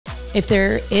If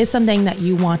there is something that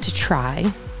you want to try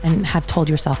and have told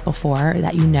yourself before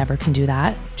that you never can do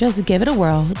that, just give it a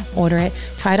whirl, order it,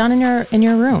 try it on in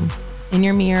your room, in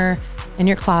your mirror, in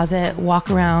your closet, walk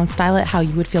around, style it how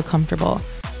you would feel comfortable.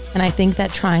 And I think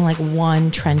that trying like one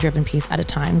trend-driven piece at a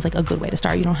time is like a good way to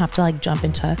start. You don't have to like jump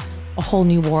into a whole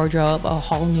new wardrobe, a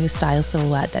whole new style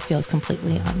silhouette that feels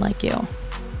completely unlike you.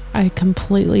 I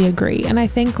completely agree. And I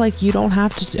think like you don't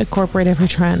have to incorporate every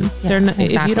trend. Yeah, exactly.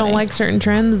 If you don't like certain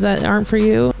trends that aren't for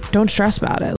you, don't stress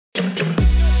about it.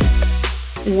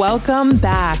 Welcome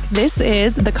back. This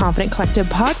is the Confident Collective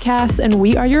podcast, and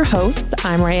we are your hosts.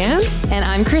 I'm Rayanne. And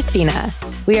I'm Christina.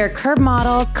 We are curve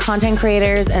models, content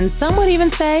creators, and some would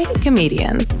even say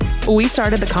comedians. We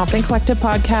started the Confident Collective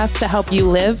podcast to help you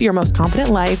live your most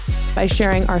confident life by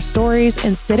sharing our stories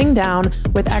and sitting down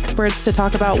with experts to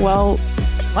talk about, well,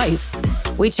 life.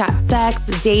 We chat sex,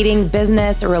 dating,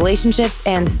 business, relationships,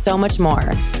 and so much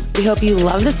more. We hope you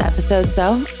love this episode,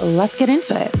 so let's get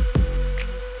into it.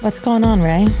 What's going on,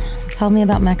 Ray? Tell me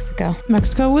about Mexico.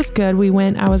 Mexico was good.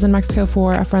 I was in Mexico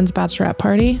for a friend's bachelorette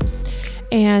party.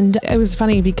 And it was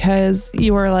funny because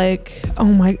you were like,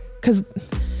 because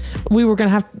we were going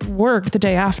to have work the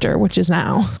day after, which is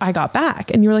now. I got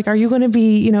back and you were like, are you going to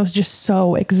be, just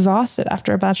so exhausted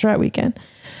after a bachelorette weekend?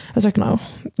 I was like, no,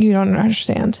 you don't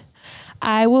understand.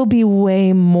 I will be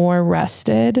way more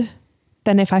rested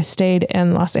than if I stayed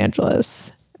in Los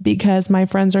Angeles because my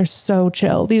friends are so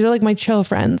chill. These are like my chill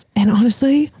friends. And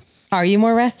honestly, are you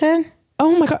more rested?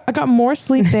 Oh my God, I got more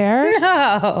sleep there.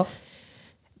 No.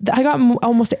 I got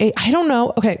almost 8. I don't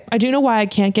know. Okay. I do know why I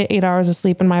can't get 8 hours of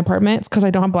sleep in my apartment. It's because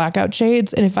I don't have blackout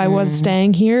shades. And if I was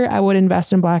staying here, I would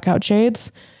invest in blackout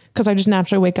shades because I just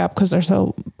naturally wake up because they're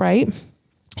so bright.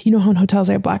 You know how in hotels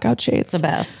they have blackout shades? The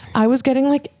best. I was getting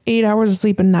like 8 hours of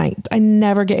sleep a night. I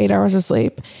never get 8 hours of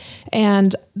sleep.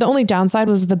 And the only downside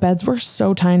was the beds were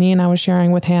so tiny and I was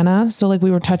sharing with Hannah. So like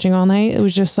we were touching all night. It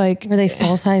was just like... Were they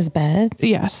full-size beds?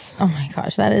 Yes. Oh my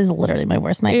gosh. That is literally my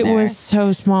worst nightmare. It was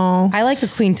so small. I like the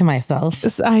queen to myself.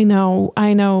 I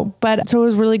know. But so it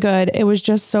was really good. It was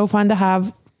just so fun to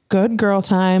have good girl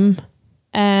time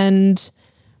and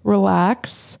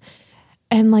relax.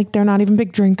 And like, they're not even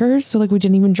big drinkers. So like, we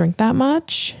didn't even drink that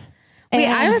much. Wait,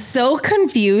 I'm so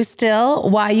confused still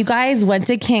why you guys went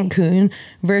to Cancun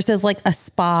versus like a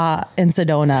spa in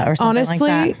Sedona or something like that.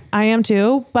 Honestly, I am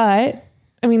too. But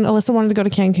I mean, Alyssa wanted to go to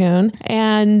Cancun.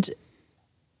 And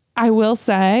I will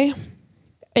say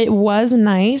it was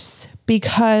nice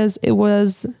because it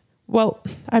was, well,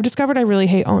 I've discovered I really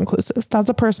hate all-inclusives. That's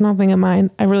a personal thing of mine.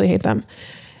 I really hate them.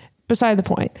 Beside the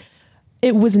point.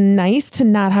 It was nice to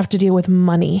not have to deal with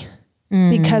money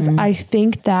because I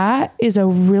think that is a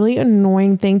really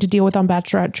annoying thing to deal with on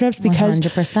bachelorette trips because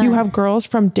 100%. You have girls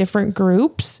from different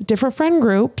groups, different friend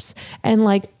groups, and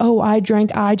like, oh, I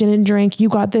drank, I didn't drink, you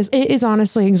got this. It is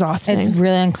honestly exhausting. It's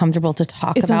really uncomfortable to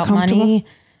talk about money.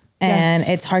 And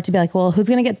It's hard to be like, well, who's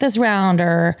going to get this round?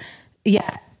 Or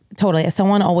yeah, totally.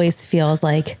 Someone always feels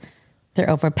like they're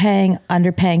overpaying,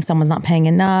 underpaying, someone's not paying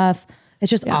enough. It's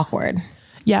just awkward.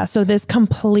 Yeah. So this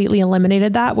completely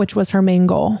eliminated that, which was her main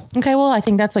goal. Okay. Well, I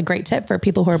think that's a great tip for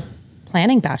people who are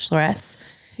planning bachelorettes.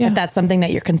 Yeah. If that's something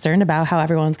that you're concerned about, how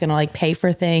everyone's going to like pay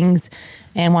for things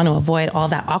and want to avoid all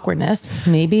that awkwardness,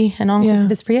 maybe an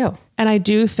all-inclusive is for you. And I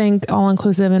do think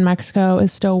all-inclusive in Mexico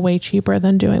is still way cheaper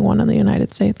than doing one in the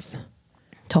United States.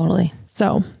 Totally.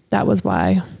 So that was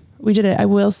why we did it. I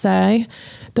will say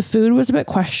the food was a bit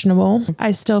questionable.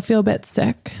 I still feel a bit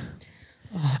sick.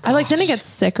 Oh, I like didn't get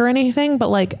sick or anything, but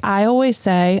like I always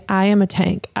say, I am a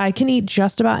tank. I can eat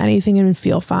just about anything and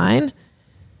feel fine.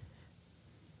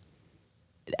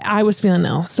 I was feeling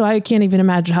ill, so I can't even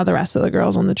imagine how the rest of the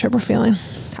girls on the trip were feeling.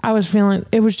 I was feeling,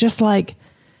 it was just like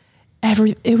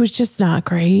it was just not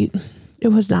great. It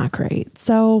was not great.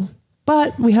 So,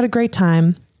 but we had a great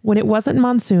time. When it wasn't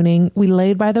monsooning, we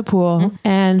laid by the pool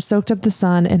and soaked up the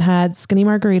sun and had skinny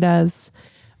margaritas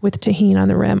with tahini on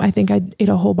the rim. I think I ate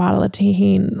a whole bottle of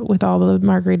tahini with all the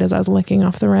margaritas I was licking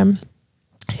off the rim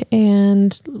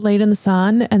and laid in the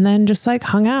sun and then just like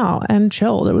hung out and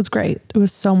chilled. It was great. It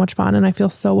was so much fun and I feel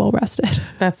so well rested.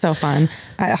 That's so fun.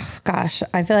 I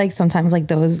feel like sometimes like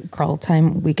those girl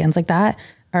time weekends like that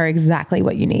are exactly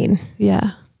what you need.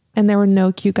 Yeah. And there were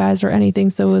no cute guys or anything.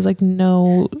 So it was like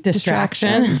no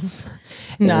distractions.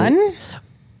 None?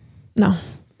 No.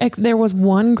 There was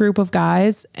one group of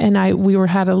guys and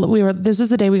this was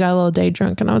the day we got a little day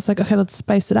drunk and I was like, okay, let's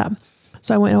spice it up.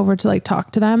 So I went over to like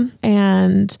talk to them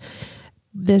and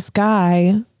this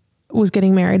guy was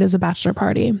getting married as a bachelor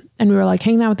party and we were like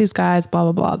hanging out with these guys,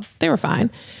 blah, blah, blah. They were fine.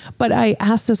 But I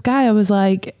asked this guy, I was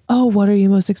like, oh, what are you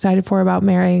most excited for about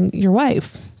marrying your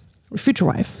wife, future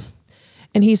wife?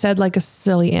 And he said like a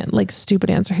silly, like stupid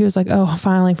answer. He was like, oh,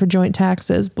 filing for joint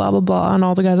taxes, blah, blah, blah. And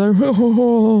all the guys are like,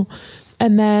 oh.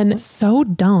 And then so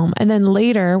dumb. And then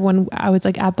later when I was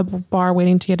like at the bar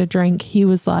waiting to get a drink, he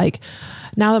was like,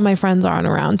 now that my friends aren't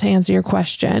around, to answer your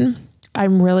question,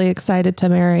 I'm really excited to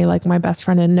marry like my best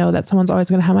friend and know that someone's always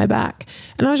going to have my back.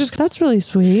 And I was just, that's really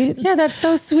sweet. Yeah, that's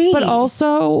so sweet. But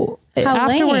also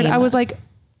afterward, I was like,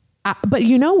 but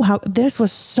you know how this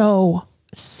was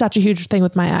such a huge thing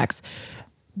with my ex.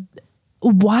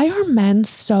 Why are men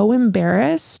so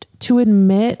embarrassed to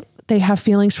admit they have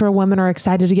feelings for a woman or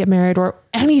excited to get married or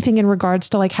anything in regards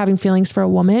to like having feelings for a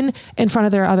woman in front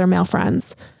of their other male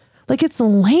friends? Like it's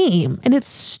lame and it's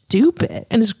stupid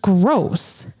and it's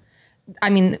gross. I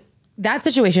mean, that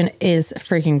situation is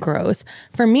freaking gross.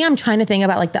 For me, I'm trying to think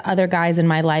about like the other guys in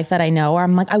my life that I know, or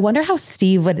I'm like, I wonder how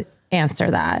Steve would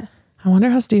answer that. I wonder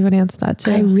how Steve would answer that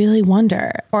too. I really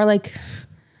wonder. Or like,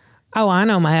 oh, I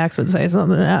know my ex would say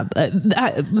something.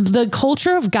 The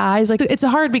culture of guys, like it's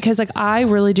hard because like I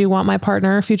really do want my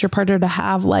future partner to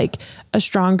have like a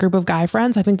strong group of guy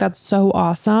friends. I think that's so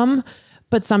awesome.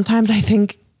 But sometimes I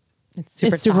think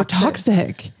it's super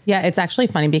toxic. Yeah, it's actually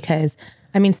funny because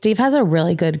I mean, Steve has a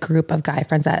really good group of guy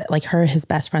friends that like his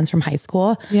best friends from high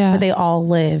school. Yeah. But they all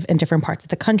live in different parts of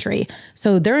the country.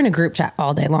 So they're in a group chat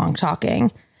all day long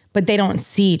talking, but they don't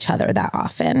see each other that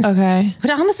often. Okay.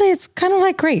 But honestly, it's kind of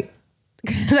like great.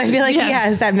 Because I feel like he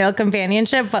has that male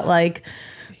companionship, but like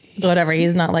whatever.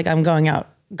 He's not like I'm going out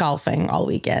golfing all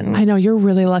weekend. I know you're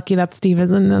really lucky that Steve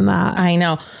isn't in that. I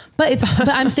know, but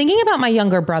I'm thinking about my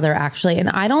younger brother actually. And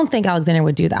I don't think Alexander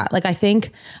would do that. Like,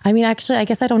 actually, I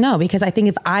guess I don't know, because I think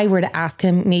if I were to ask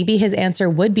him, maybe his answer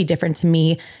would be different to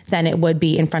me than it would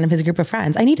be in front of his group of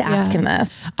friends. I need to ask him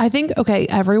this. I think, okay,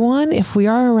 everyone, if we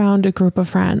are around a group of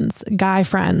friends, guy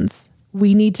friends,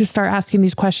 we need to start asking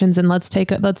these questions and let's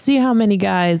see how many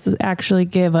guys actually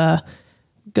give a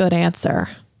good answer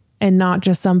and not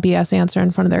just some BS answer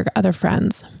in front of their other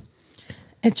friends.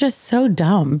 It's just so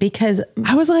dumb because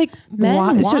I was like,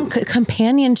 men want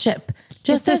companionship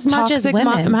just as much as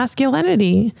women.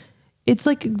 Masculinity. It's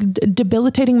like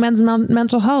debilitating men's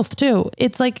mental health too.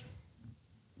 It's like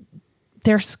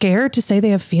they're scared to say they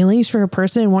have feelings for a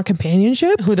person and want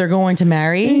companionship. Who they're going to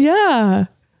marry. Yeah.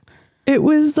 It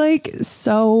was like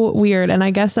so weird. And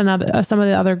I guess some of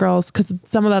the other girls, because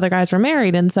some of the other guys were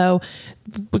married. And so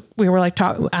we were like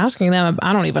asking them,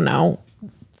 I don't even know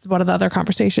what the other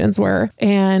conversations were.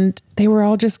 And they were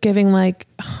all just giving like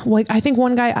I think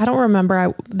one guy, I don't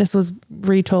remember. This was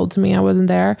retold to me. I wasn't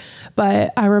there.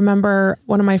 But I remember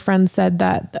one of my friends said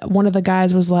that one of the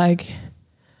guys was like,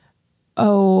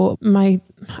 oh, I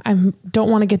don't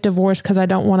want to get divorced because I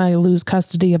don't want to lose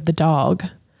custody of the dog.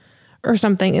 Or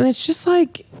something. And it's just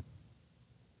like,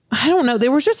 I don't know. There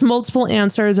was just multiple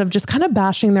answers of just kind of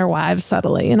bashing their wives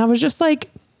subtly. And I was just like,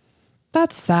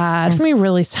 that's sad. It's me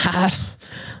really sad.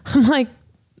 I'm like,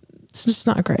 it's just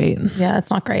not great. Yeah, it's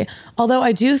not great. Although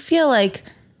I do feel like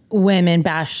women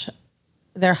bash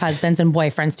their husbands and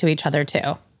boyfriends to each other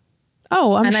too.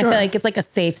 Oh, I'm sure. And I feel like it's like a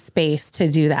safe space to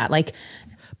do that. Like,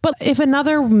 but if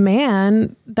another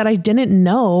man that I didn't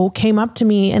know came up to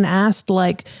me and asked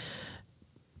like,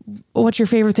 what's your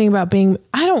favorite thing about being,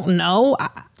 I don't know.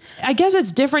 I guess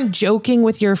it's different joking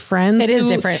with your friends. It is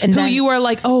different. And who you are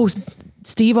like, oh,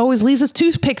 Steve always leaves his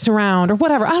toothpicks around or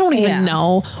whatever. I don't even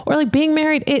know. Or like being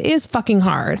married, it is fucking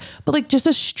hard. But like just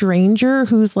a stranger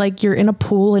who's like, you're in a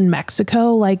pool in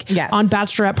Mexico, like on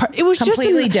bachelorette party. It was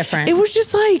completely different. It was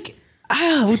just like,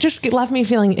 it just left me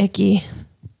feeling icky.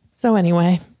 So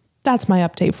anyway, that's my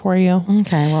update for you.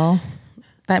 Okay, well.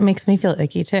 That makes me feel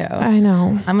icky too. I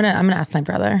know. I'm gonna ask my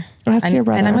brother. Ask your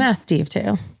brother. And I'm gonna ask Steve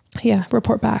too. Yeah,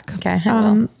 report back. Okay.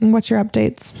 I will. What's your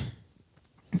updates?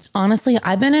 Honestly,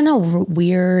 I've been in a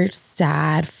weird,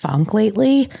 sad funk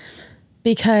lately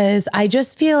because I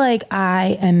just feel like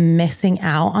I am missing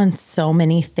out on so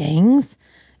many things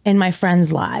in my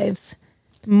friends' lives.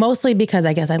 Mostly because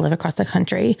I guess I live across the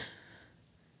country.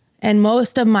 And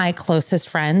most of my closest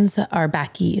friends are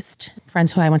back east.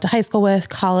 Friends who I went to high school with,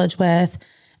 college with.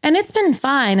 And it's been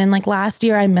fine. And like last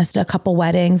year I missed a couple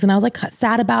weddings and I was like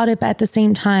sad about it. But at the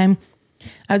same time,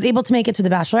 I was able to make it to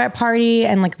the bachelorette party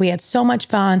and like we had so much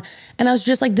fun. And I was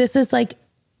just like, this is like,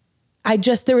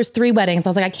 there was 3 weddings. I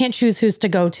was like, I can't choose who's to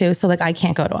go to. So like, I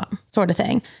can't go to them sort of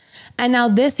thing. And now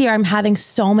this year I'm having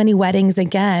so many weddings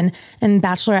again and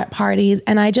bachelorette parties.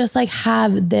 And I just like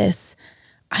have this,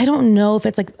 I don't know if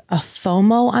it's like a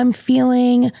FOMO I'm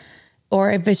feeling or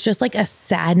if it's just like a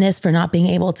sadness for not being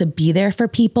able to be there for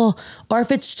people, or if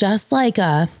it's just like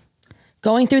a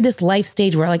going through this life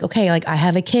stage where like, okay, like I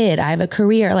have a kid, I have a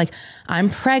career, like I'm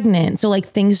pregnant. So like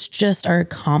things just are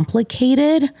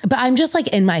complicated, but I'm just like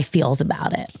in my feels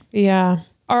about it. Yeah.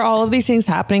 Are all of these things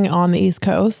happening on the East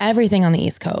Coast? Everything on the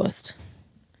East Coast.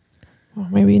 Well,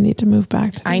 maybe you need to move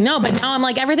back to I know, but now I'm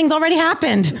like, everything's already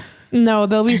happened. No,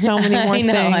 there'll be so many more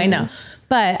things. I know.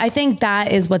 But I think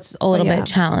that is what's a little bit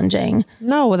challenging.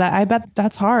 No, I bet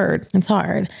that's hard. It's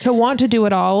hard. To want to do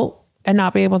it all and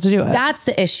not be able to do it. That's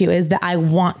the issue, is that I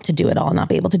want to do it all and not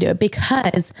be able to do it,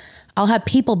 because I'll have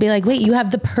people be like, wait, you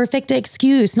have the perfect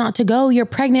excuse not to go. You're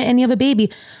pregnant and you have a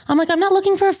baby. I'm like, I'm not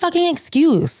looking for a fucking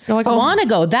excuse. Like, I want to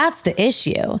go. That's the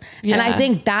issue. Yeah. And I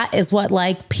think that is what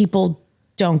like people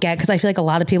don't get. Cause I feel like a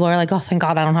lot of people are like, oh, thank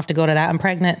God I don't have to go to that. I'm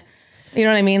pregnant. You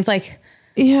know what I mean? It's like,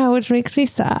 yeah, which makes me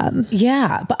sad.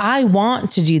 yeah, but I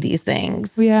want to do these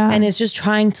things. Yeah. And it's just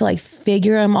trying to like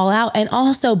figure them all out. And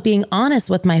also being honest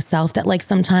with myself that like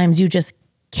sometimes you just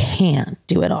can't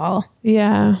do it all.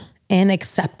 Yeah. And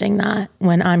accepting that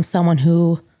when I'm someone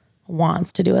who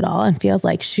wants to do it all and feels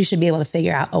like she should be able to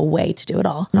figure out a way to do it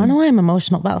all. I don't know why I'm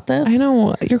emotional about this. I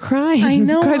know. You're crying. I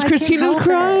know. Guys, I can't Christina's help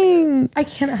crying. I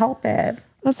can't help it.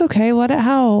 That's okay. Let it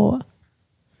out.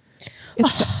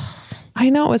 It's, I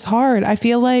know it's hard. I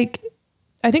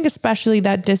think especially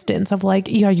that distance of like,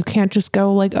 yeah, you can't just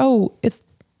go like, oh,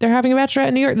 they're having a bachelorette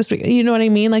in New York this week. You know what I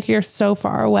mean? Like you're so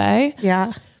far away.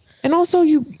 Yeah. And also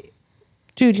you're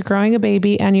growing a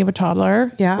baby and you have a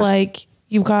toddler. Yeah. Like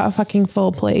you've got a fucking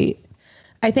full plate.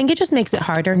 I think it just makes it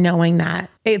harder knowing that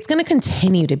it's going to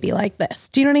continue to be like this.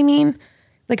 Do you know what I mean?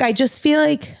 Like, I just feel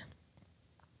like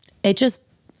I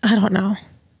don't know.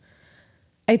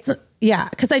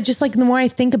 Cause I just like, the more I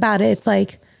think about it, it's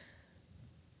like,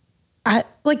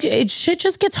 shit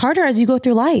just gets harder as you go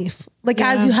through life. Like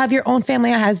as you have your own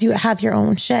family, as you have your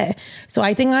own shit. So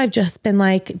I think I've just been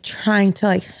like trying to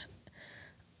like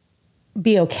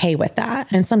be okay with that.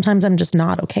 And sometimes I'm just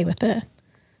not okay with it.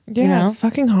 Yeah, you know? It's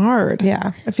fucking hard.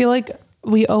 Yeah. I feel like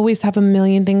we always have a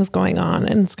million things going on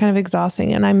and it's kind of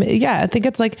exhausting. And I think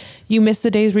it's like you miss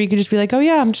the days where you could just be like, oh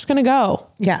yeah, I'm just going to go.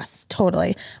 Yes,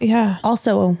 totally. Yeah.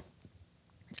 Also,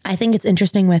 I think it's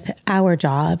interesting with our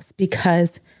jobs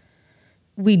because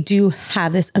we do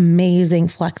have this amazing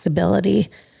flexibility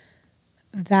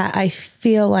that I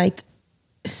feel like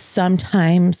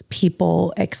sometimes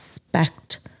people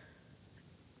expect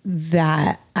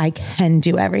that I can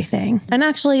do everything. And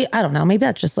actually, I don't know, maybe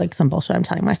that's just like some bullshit I'm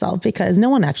telling myself because no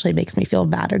one actually makes me feel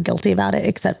bad or guilty about it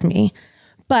except me.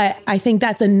 But I think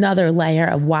that's another layer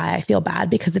of why I feel bad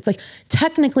because it's like,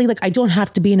 technically, like I don't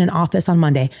have to be in an office on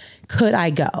Monday. Could I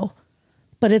go?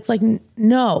 But it's like,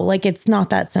 no, like it's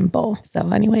not that simple.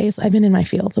 So anyways, I've been in my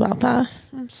feels about that.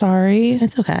 I'm sorry.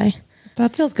 It's okay.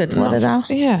 That feels good to let it out.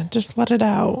 Yeah, just let it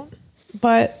out.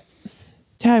 But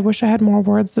yeah, I wish I had more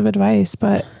words of advice,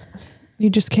 but you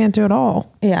just can't do it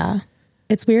all. Yeah.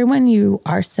 It's weird when you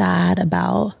are sad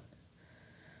about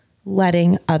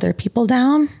letting other people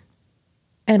down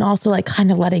and also like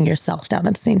kind of letting yourself down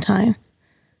at the same time.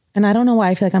 And I don't know why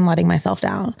I feel like I'm letting myself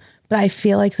down, but I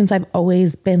feel like since I've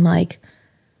always been like,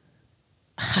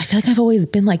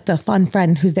 the fun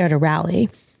friend who's there to rally,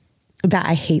 that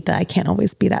I hate that I can't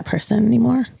always be that person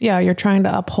anymore. Yeah, you're trying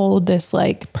to uphold this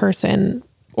like person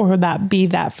or be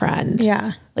that friend.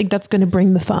 Yeah. Like that's going to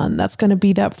bring the fun. That's going to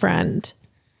be that friend.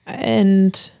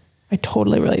 And I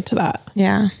totally relate to that.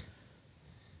 Yeah.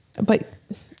 But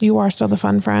you are still the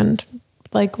fun friend.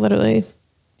 Like literally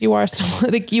you are still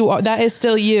that is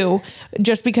still you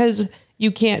just because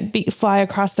you can't fly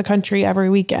across the country every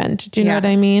weekend. Do you know what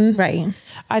I mean? Right.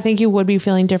 I think you would be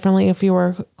feeling differently if you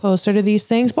were closer to these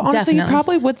things, but honestly, Definitely. You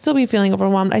probably would still be feeling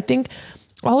overwhelmed. I think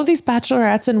all of these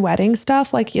bachelorettes and wedding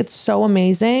stuff, like it's so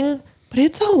amazing, but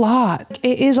it's a lot.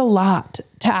 It is a lot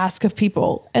to ask of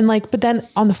people. And like, but then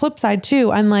on the flip side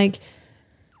too, I'm like,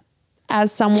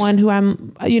 as someone who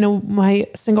my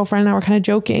single friend and I were kind of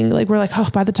joking, like we're like, oh,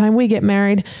 by the time we get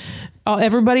married,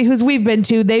 everybody we've been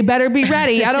to, they better be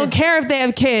ready. I don't care if they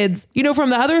have kids, from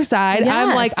the other side. Yes,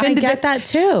 I'm like, I get that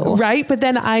too. Right. But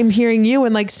then I'm hearing you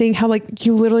and like seeing how like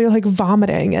you literally are like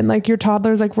vomiting and like your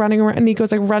toddler's like running around and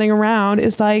Nico's like running around.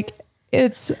 It's like, I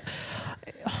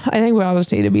think we all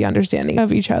just need to be understanding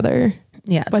of each other.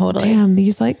 Yeah, but totally. Damn,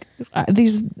 these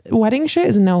wedding shit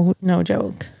is no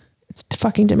joke. It's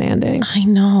fucking demanding. I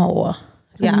know.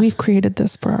 Yeah. And we've created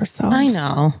this for ourselves. I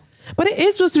know. But it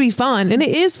is supposed to be fun, and it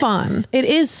is fun. It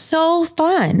is so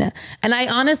fun. And I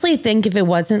honestly think if it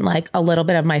wasn't like a little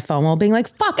bit of my FOMO being like,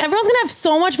 fuck, everyone's gonna have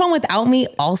so much fun without me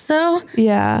also.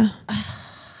 Yeah.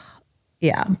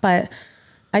 Yeah. But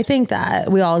I think that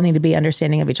we all need to be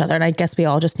understanding of each other. And I guess we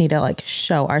all just need to like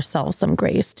show ourselves some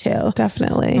grace too.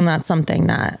 Definitely. And that's something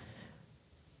that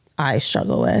I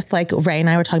struggle with. Like Ray and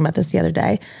I were talking about this the other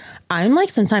day. I'm like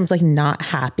sometimes like not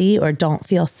happy or don't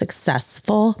feel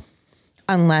successful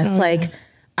unless like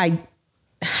I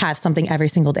have something every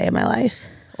single day of my life,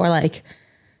 or like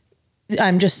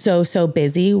I'm just so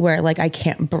busy where like I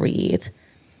can't breathe.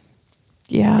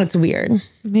 Yeah. It's weird.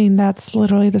 I mean, that's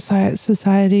literally the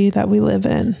society that we live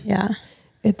in. Yeah.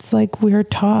 It's like we're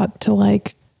taught to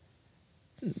like,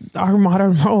 our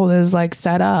modern world is like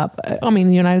set up. I mean,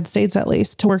 the United States, at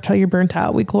least, to work till you're burnt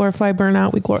out. We glorify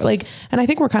burnout. And I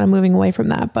think we're kind of moving away from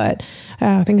that. But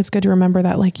I think it's good to remember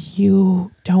that like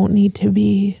you don't need to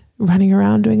be running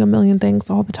around doing a million things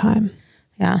all the time.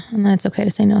 Yeah. And then it's okay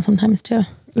to say no sometimes too.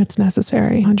 It's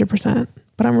necessary, 100%.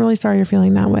 But I'm really sorry you're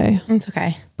feeling that way. It's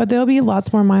okay. But there'll be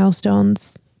lots more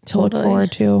milestones to look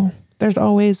forward to. There's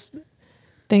always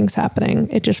things happening.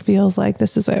 It just feels like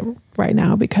this is it right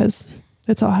now because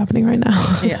it's all happening right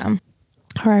now. Yeah.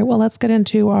 All right. Well, let's get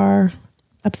into our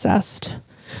obsessed.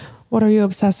 What are you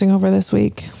obsessing over this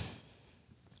week?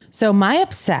 So my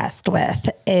obsessed with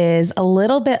is a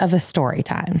little bit of a story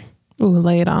time. Ooh,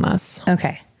 lay it on us.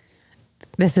 Okay.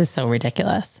 This is so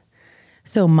ridiculous.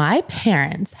 So my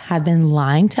parents have been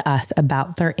lying to us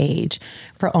about their age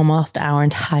for almost our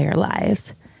entire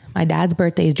lives. My dad's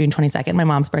birthday is June 22nd. My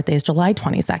mom's birthday is July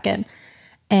 22nd.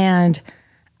 And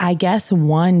I guess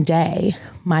one day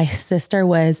my sister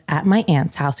was at my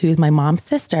aunt's house, who's my mom's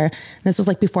sister. This was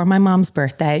like before my mom's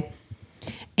birthday.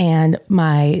 And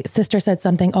my sister said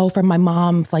something, for my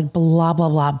mom's like blah, blah,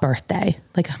 blah birthday.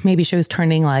 Like maybe she was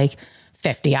turning like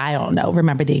 50. I don't know.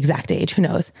 Remember the exact age. Who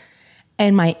knows?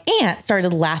 And my aunt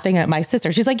started laughing at my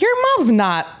sister. She's like, your mom's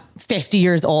not 50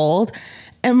 years old.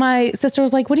 And my sister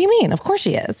was like, what do you mean? Of course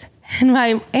she is. And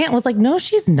my aunt was like, no,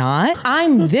 she's not.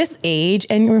 I'm this age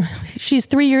and she's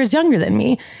 3 years younger than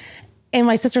me. And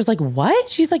my sister's like,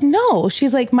 what? She's like, no.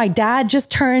 She's like, my dad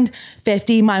just turned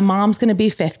 50. My mom's going to be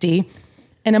 50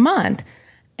 in a month.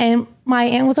 And my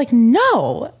aunt was like,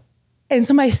 no. And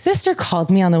so my sister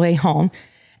calls me on the way home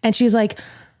and she's like,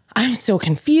 I'm so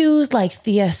confused. Like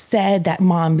Thea said that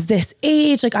mom's this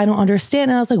age. Like, I don't understand.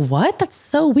 And I was like, what? That's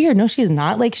so weird. No, she's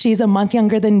not. Like she's a month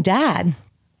younger than dad.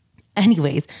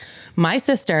 Anyways, my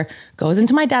sister goes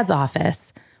into my dad's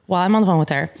office while I'm on the phone with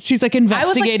her. She's like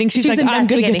investigating. She's like, I'm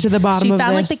going to get to the bottom of this. She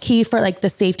found like the key for like the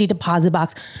safety deposit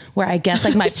box where I guess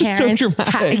like my parents. So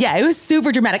dramatic. Yeah, it was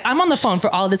super dramatic. I'm on the phone for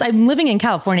all of this. I'm living in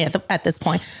California at this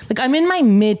point. Like I'm in my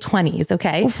mid 20s.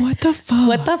 Okay. What the fuck?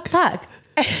 What the fuck?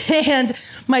 And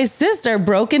my sister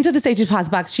broke into the safety deposit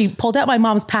box. She pulled out my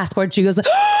mom's passport. She goes,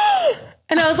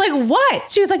 and I was like,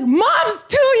 what? She was like, mom's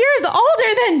 2 years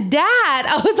older than dad.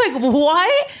 I was like,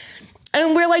 what?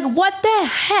 And we're like, what the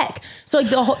heck? So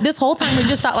like this whole time we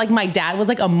just thought like my dad was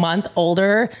like a month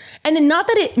older, and not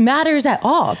that it matters at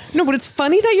all. No, but it's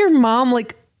funny that your mom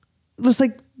like was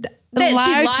like that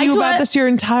lied to you about this your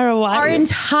entire life. Our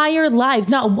entire lives,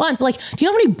 not once. Like, do you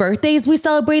know how many birthdays we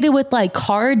celebrated with like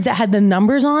cards that had the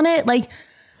numbers on it? Like,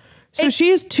 so she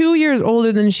is 2 years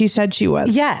older than she said she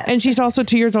was. Yes. And she's also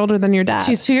 2 years older than your dad.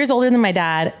 She's 2 years older than my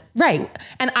dad. Right.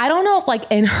 And I don't know if like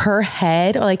in her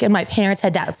head or like in my parents'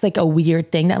 head, that's like a weird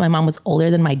thing that my mom was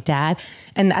older than my dad.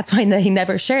 And that's why they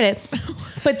never shared it.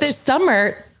 But this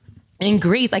summer in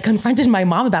Greece, I confronted my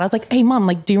mom about it. I was like, hey mom,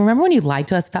 like, do you remember when you lied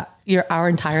to us about our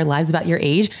entire lives about your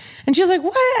age? And she was like,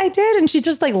 what? I did. And she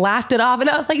just like laughed it off. And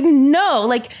I was like, no,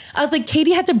 like, I was like,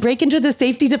 Katie had to break into the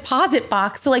safety deposit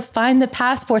box to like find the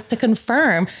passports to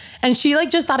confirm. And she like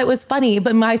just thought it was funny.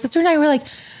 But my sister and I were like,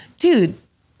 dude,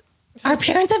 our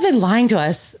parents have been lying to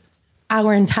us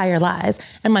our entire lives.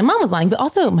 And my mom was lying, but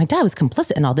also my dad was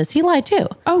complicit in all this. He lied too.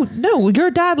 Oh no,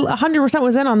 your dad 100%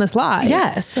 was in on this lie.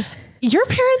 Yes. Your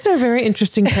parents are very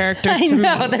interesting characters to me.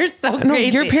 I know, they're so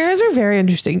crazy. Your parents are very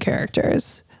interesting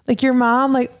characters. Like your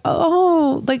mom, like,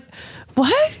 oh, like,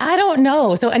 what? I don't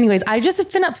know. So anyways, I just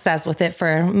have been obsessed with it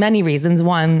for many reasons.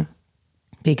 One,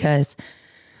 because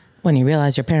when you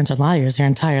realize your parents are liars your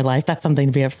entire life, that's something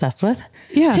to be obsessed with.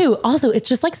 Yeah. Two, also, it's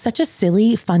just like such a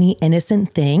silly, funny,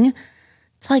 innocent thing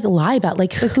to like lie about.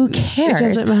 Like, who cares? It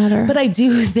doesn't matter. But I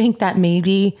do think that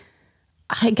maybe,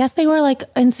 I guess they were like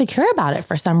insecure about it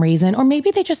for some reason, or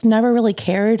maybe they just never really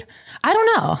cared. I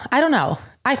don't know.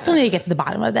 I still need to get to the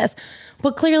bottom of this,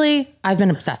 but clearly I've been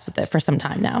obsessed with it for some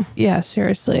time now. Yeah,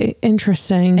 seriously.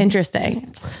 Interesting.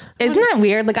 Isn't that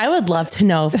weird? Like, I would love to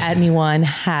know if anyone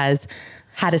has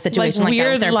had a situation like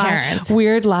that with their parents.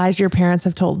 Weird lies your parents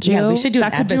have told you. Yeah, we should do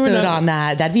an episode on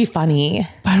that. That'd be funny.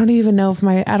 But I don't even know.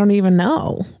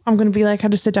 I'm going to be like, I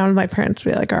had to sit down with my parents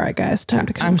and be like, all right, guys, time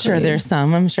to come. I'm sure there's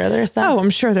some. Oh, I'm sure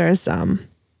there is some.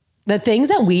 The things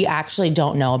that we actually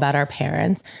don't know about our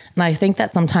parents. And I think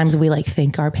that sometimes we like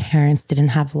think our parents didn't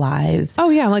have lives. Oh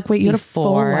yeah. Like, wait, you had a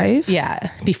full life?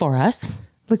 Yeah. Before us.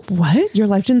 Like, what? Your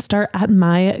life didn't start at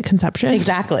my conception?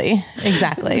 Exactly.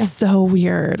 So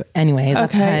weird. Anyways,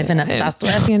 that's what I've been obsessed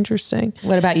with. Interesting.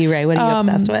 What about you, Ray? What are you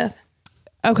obsessed with?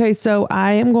 Okay, so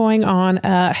I am going on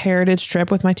a heritage trip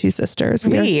with my two sisters.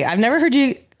 Wait, I've never heard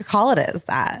you call it as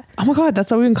that. Oh my God, that's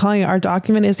what we've been calling it. Our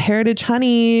document is Heritage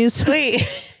Honeys. Wait,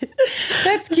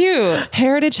 that's cute.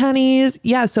 Heritage Honeys.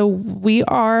 Yeah, so we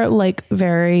are like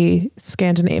very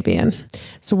Scandinavian.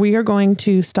 So we are going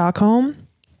to Stockholm,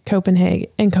 Copenhagen,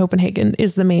 and Copenhagen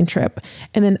is the main trip.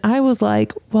 And then I was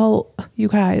like, well, you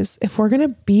guys, if we're going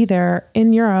to be there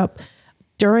in Europe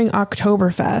during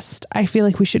Oktoberfest, I feel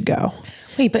like we should go.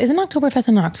 Wait, but isn't Oktoberfest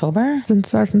in October? It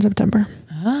starts in September.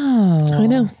 Oh. I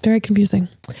know. Very confusing.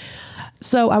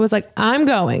 So I was like, I'm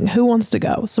going. Who wants to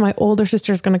go? So my older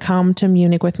sister is going to come to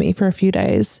Munich with me for a few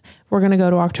days. We're going to go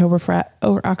to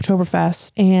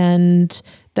Oktoberfest. And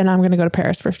then I'm going to go to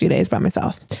Paris for a few days by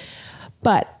myself.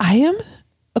 But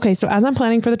okay, so as I'm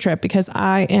planning for the trip, because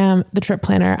I am the trip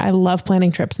planner, I love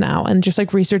planning trips now and just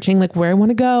like researching like where I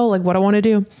want to go, like what I want to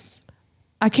do.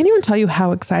 I can't even tell you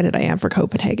how excited I am for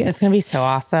Copenhagen. It's going to be so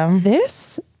awesome.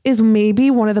 This is maybe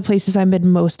one of the places I've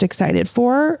been most excited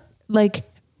for. Like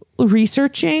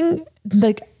researching,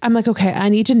 like I'm like, okay, I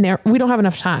need to we don't have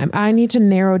enough time. I need to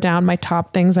narrow down my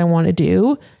top things I want to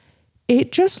do.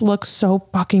 It just looks so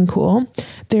fucking cool.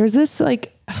 There's this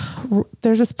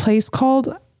place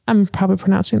called, I'm probably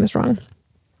pronouncing this wrong,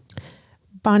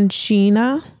 La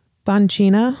Bancina.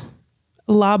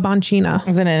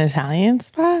 Is it an Italian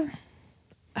spot?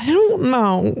 I don't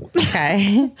know.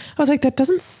 Okay. I was like, that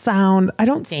doesn't sound, I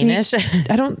don't Danish.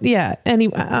 Speak, I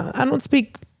don't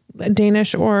speak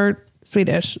Danish or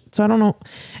Swedish. So I don't know.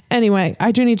 Anyway,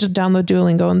 I do need to download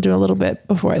Duolingo and do a little bit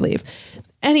before I leave.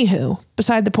 Anywho,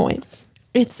 beside the point,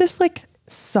 it's this like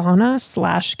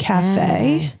sauna /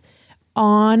 cafe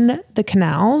on the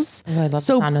canals. Oh, I love the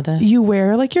sound of this. You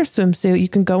wear like your swimsuit, you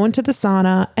can go into the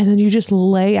sauna and then you just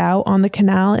lay out on the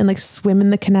canal and like swim in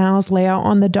the canals, lay out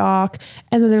on the dock.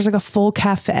 And then there's like a full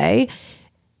cafe.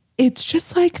 It's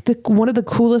just like one of the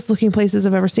coolest looking places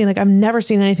I've ever seen. Like I've never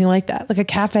seen anything like that. Like a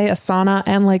cafe, a sauna,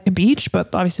 and like a beach,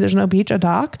 but obviously there's no beach, a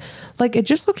dock. Like it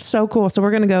just looked so cool. So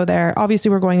we're going to go there.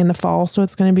 Obviously we're going in the fall, so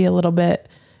it's going to be a little bit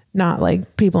not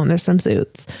like people in their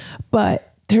swimsuits, but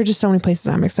there are just so many places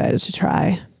I'm excited to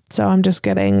try. So I'm just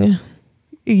getting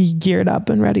geared up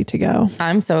and ready to go.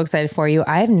 I'm so excited for you.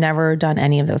 I've never done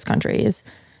any of those countries.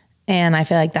 And I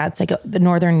feel like that's like the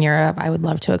Northern Europe I would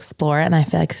love to explore. And I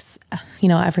feel like,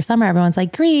 every summer everyone's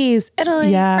like Greece,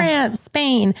 Italy, France,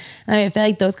 Spain. And I feel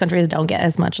like those countries don't get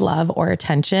as much love or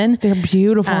attention. They're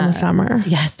beautiful in the summer.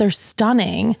 Yes, they're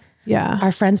stunning. Yeah.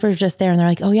 Our friends were just there and they're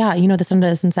like, oh yeah, the sun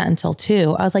doesn't set until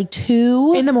 2. I was like,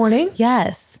 2? In the morning?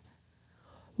 Yes.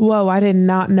 Whoa, I did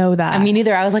not know that. I mean,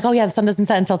 either. I was like, oh yeah, the sun doesn't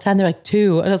set until 10. They're like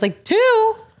 2. And I was like,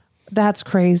 2? That's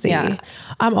crazy. Yeah.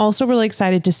 I'm also really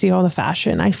excited to see all the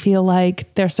fashion. I feel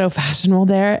like they're so fashionable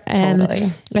there. And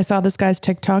Totally. I saw this guy's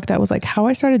TikTok that was like how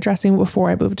I started dressing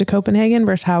before I moved to Copenhagen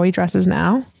versus how he dresses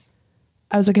now.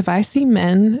 I was like, if I see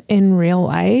men in real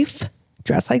life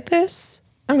dress like this,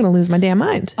 I'm going to lose my damn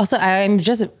mind. Also, I'm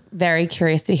just very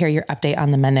curious to hear your update on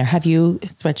the men there. Have you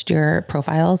switched your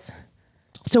profiles?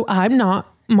 So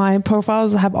my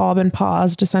profiles have all been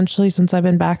paused essentially since I've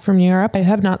been back from Europe. I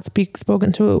have not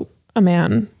spoken to a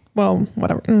man. Well,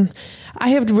 whatever. I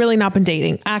have really not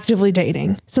been actively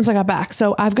dating since I got back.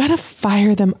 So I've got to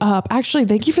fire them up. Actually,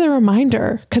 thank you for the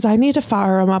reminder because I need to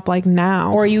fire them up like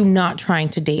now. Or are you not trying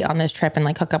to date on this trip and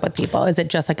like hook up with people? Is it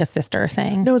just like a sister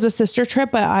thing? No, it's a sister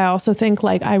trip, but I also think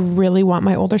like I really want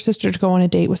my older sister to go on a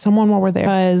date with someone while we're there.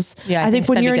 Because I think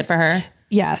when you're good for her.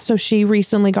 Yeah. So she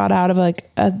recently got out of like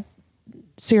a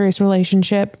serious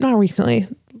relationship, not recently,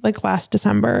 like last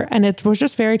December. And it was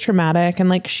just very traumatic and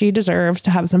like she deserves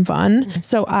to have some fun. Mm-hmm.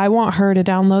 So I want her to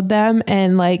download them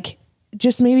and like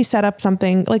just maybe set up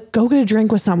something, like go get a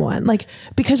drink with someone. Like,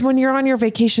 because when you're on your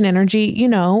vacation energy,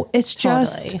 it's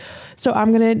just, totally. So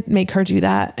I'm going to make her do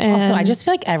that. And also, I just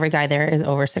feel like every guy there is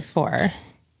over 6'4".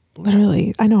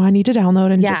 Literally. I know I need to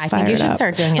download and just fire it up. Yeah, I think you should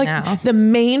start doing it now. The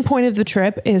main point of the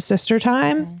trip is sister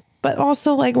time. Mm-hmm. But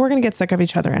also, like, we're going to get sick of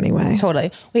each other anyway.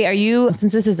 Totally. Wait,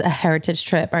 since this is a heritage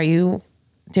trip, are you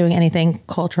doing anything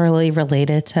culturally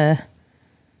related to?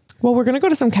 Well, we're going to go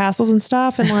to some castles and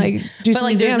stuff and like do some But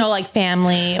like, there's no like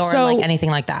family or like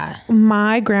anything like that.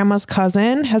 My grandma's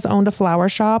cousin has owned a flower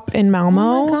shop in Malmo.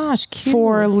 Oh my gosh, cute.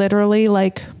 For literally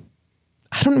like,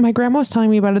 I don't know. My grandma was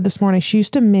telling me about it this morning. She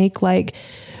used to make like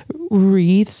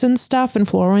wreaths and stuff and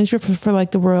floral arrangement for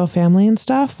like the royal family and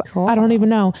stuff. Cool. I don't even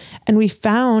know. And we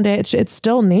found it. It's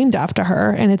still named after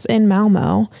her and it's in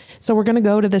Malmo. So we're going to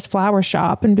go to this flower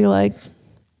shop and be like,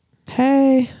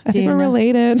 hey, I think we're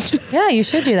related. Yeah, you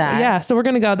should do that. Yeah. So we're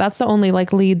going to go. That's the only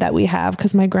like lead that we have.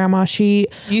 Cause my grandma,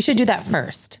 you should do that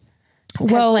first.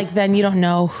 Well, like then you don't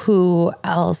know who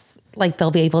else like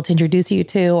they'll be able to introduce you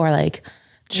to, or like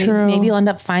true. Maybe you'll end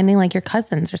up finding like your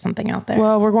cousins or something out there.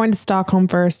 Well, we're going to Stockholm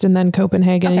first and then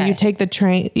Copenhagen. Okay. And you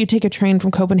take a train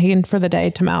from Copenhagen for the day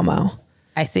to Malmo.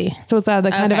 I see. So it's kind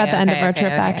of at the end of our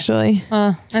trip, actually.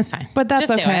 That's fine. But that's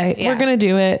Just okay. Yeah. We're going to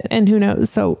do it. And who knows?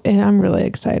 So and I'm really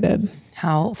excited.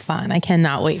 How fun. I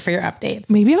cannot wait for your updates.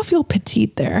 Maybe I'll feel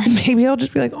petite there. Maybe I'll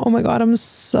just be like, oh my God, I'm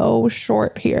so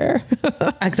short here.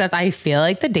 Except I feel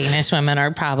like the Danish women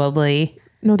are probably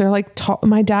No, they're like tall.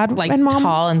 My dad like and mom.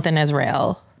 tall and thin as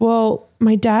rail. Well,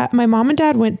 my mom and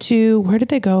dad went to, where did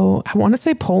they go? I want to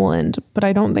say Poland, but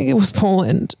I don't think it was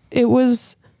Poland. It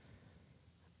was,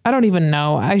 I don't even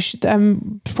know. I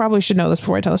probably should know this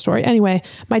before I tell the story. Anyway,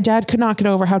 my dad could not get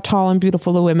over how tall and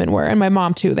beautiful the women were. And my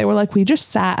mom too. They were like, we just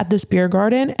sat at this beer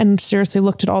garden and seriously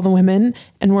looked at all the women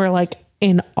and were like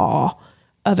in awe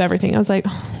of everything. I was like,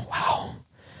 oh, wow.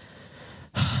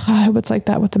 I hope it's like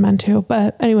that with the men too.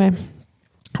 But anyway,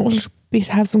 we'll just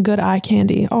have some good eye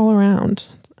candy all around.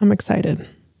 I'm excited.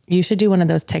 You should do one of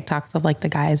those TikToks of like the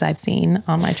guys I've seen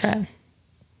on my trip.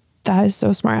 That is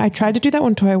so smart. I tried to do that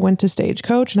one time I went to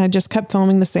Stagecoach and I just kept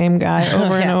filming the same guy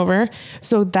over and over.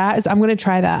 So I'm going to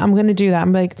try that. I'm going to do that.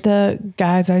 I'm like the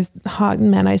hot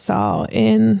men I saw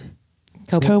in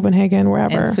Copenhagen,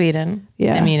 wherever. In Sweden.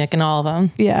 Yeah. And Munich and all of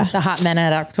them. Yeah. The hot men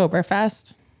at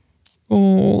Oktoberfest.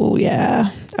 Oh yeah.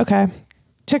 Okay.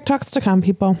 TikToks to come,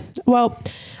 people. Well,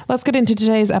 let's get into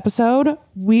today's episode.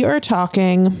 We are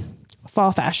talking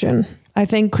fall fashion. I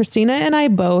think Christina and I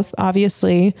both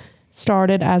obviously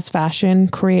started as fashion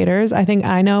creators. I think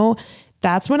I know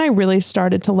that's when I really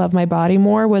started to love my body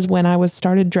more, was when I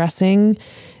started dressing,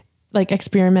 like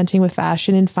experimenting with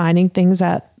fashion and finding things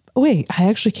that, oh, wait, I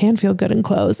actually can feel good in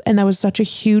clothes. And that was such a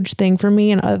huge thing for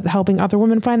me, and helping other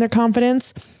women find their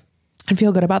confidence and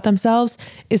feel good about themselves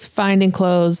is finding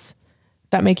clothes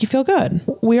that make you feel good.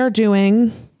 We are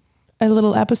doing a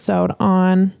little episode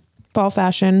on fall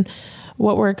fashion,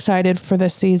 what we're excited for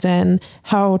this season,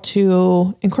 how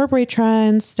to incorporate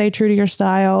trends, stay true to your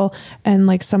style, and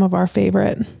like some of our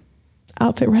favorite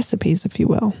outfit recipes, if you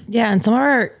will. Yeah. And some of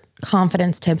our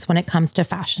confidence tips when it comes to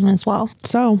fashion as well.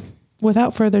 So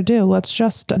without further ado, let's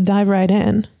just dive right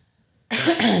in.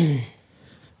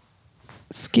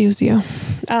 Excuse you.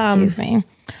 Excuse me.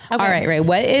 Okay. All right, Ray.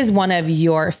 What is one of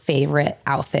your favorite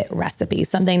outfit recipes?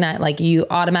 Something that like you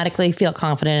automatically feel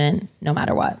confident in no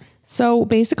matter what? So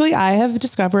basically I have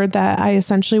discovered that I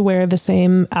essentially wear the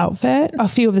same outfit, a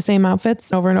few of the same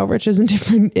outfits over and over, just in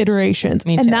different iterations.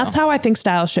 Me too. And that's how I think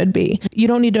style should be. You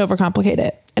don't need to overcomplicate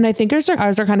it. And I think ours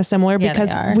are kind of similar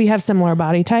because we have similar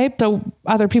body type. So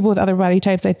other people with other body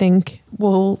types, I think,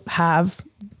 will have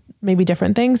maybe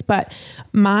different things. But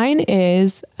mine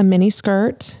is a mini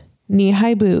skirt,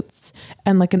 knee-high boots,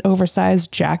 and like an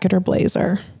oversized jacket or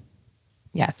blazer.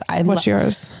 Yes. What's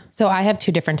yours? So I have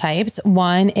two different types.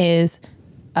 One is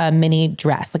a mini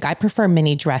dress. Like I prefer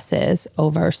mini dresses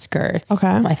over skirts. Okay.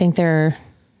 I think they're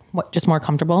just more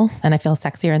comfortable and I feel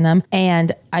sexier in them.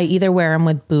 And I either wear them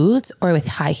with boots or with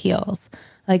high heels.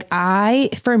 Like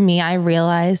for me, I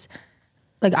realize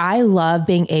like I love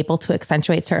being able to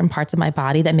accentuate certain parts of my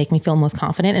body that make me feel most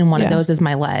confident. And one of those is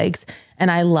my legs.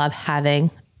 And I love having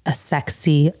a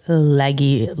sexy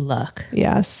leggy look.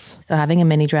 Yes. So having a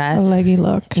mini dress, A leggy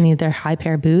look. and either high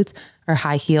pair of boots or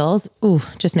high heels,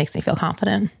 just makes me feel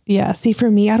confident. Yeah. See, for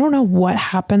me, I don't know what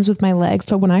happens with my legs,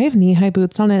 but when I have knee-high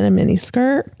boots on and a mini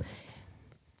skirt,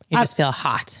 You just feel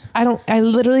hot. I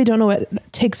literally don't know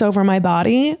what takes over my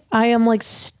body. I am like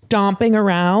stomping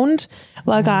around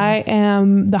like I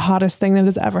am the hottest thing that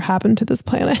has ever happened to this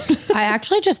planet. I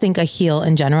actually just think a heel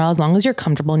in general, as long as you're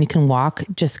comfortable and you can walk,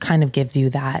 just kind of gives you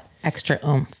that extra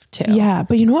oomph too. Yeah.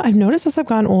 But you know what? I've noticed as I've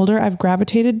gotten older, I've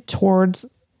gravitated towards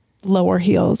lower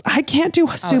heels. I can't do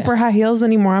super high heels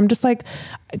anymore. I'm just like,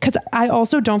 because I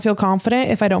also don't feel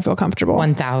confident if I don't feel comfortable.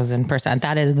 1000%.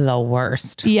 That is the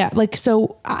worst. Yeah. Like,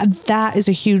 so that is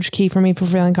a huge key for me for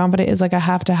feeling confident, is like I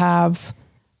have to have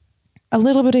a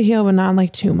little bit of heel, but not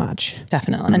like too much.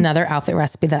 Definitely. Another outfit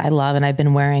recipe that I love and I've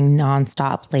been wearing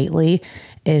nonstop lately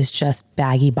is just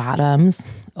baggy bottoms.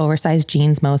 oversized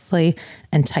jeans mostly,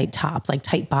 and tight tops, like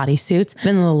tight bodysuits. I've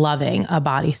been loving a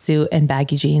bodysuit and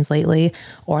baggy jeans lately,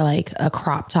 or like a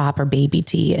crop top or baby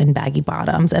tee and baggy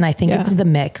bottoms. And I think it's the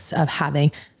mix of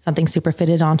having something super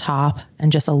fitted on top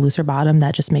and just a looser bottom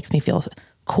that just makes me feel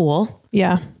cool.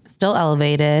 Yeah. Still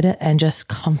elevated and just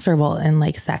comfortable and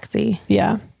like sexy.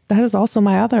 Yeah. That is also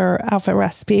my other outfit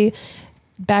recipe.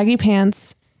 Baggy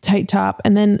pants, tight top,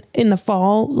 and then in the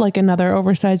fall, like another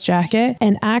oversized jacket.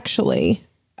 And actually,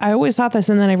 I always thought this,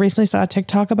 and then I recently saw a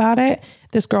TikTok about it.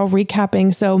 This girl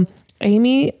recapping. So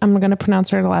Amy, I'm going to pronounce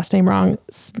her last name wrong,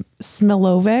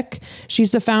 Smilovic.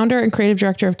 She's the founder and creative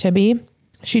director of Tibi.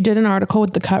 She did an article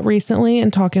with The Cut recently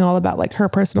and talking all about like her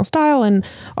personal style and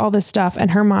all this stuff. And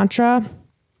her mantra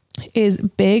is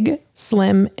big,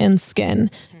 slim, and skin.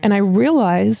 And I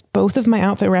realized both of my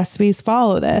outfit recipes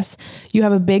follow this. You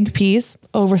have a big piece,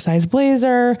 oversized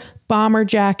blazer, bomber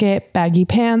jacket, baggy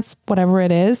pants, whatever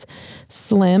it is.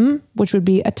 Slim, which would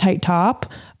be a tight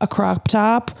top, a crop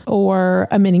top, or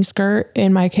a mini skirt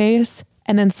in my case.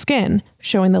 And then skin,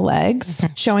 showing the legs,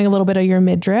 showing a little bit of your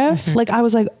midriff. Like I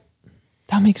was like,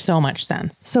 that makes So much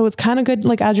sense. So it's kind of good,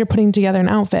 like as you're putting together an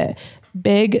outfit,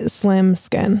 big, slim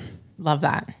skin. Love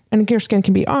that. And your skin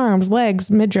can be arms,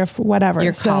 legs, midriff, whatever.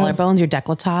 Your collarbones, your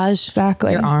décolletage.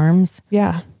 Exactly. Your arms.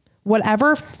 Yeah.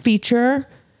 Whatever feature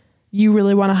you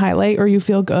really want to highlight or you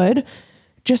feel good,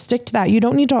 just stick to that. You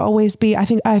don't need to always be, I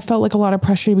think I felt like a lot of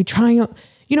pressure to be trying,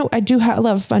 you know, I do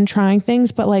love fun trying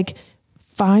things, but like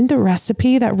find the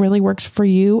recipe that really works for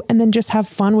you and then just have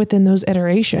fun within those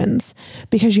iterations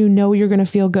because you know you're going to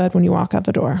feel good when you walk out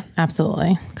the door.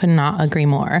 Absolutely. Could not agree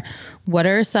more. What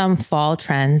are some fall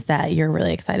trends that you're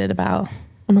really excited about?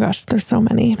 Oh my gosh, there's so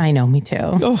many. I know, me too.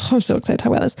 Oh, I'm so excited to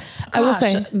talk about this. I will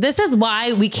say, this is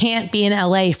why we can't be in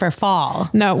LA for fall.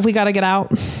 no, we got to get out.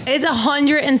 It's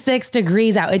 106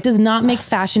 degrees out. It does not make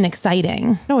fashion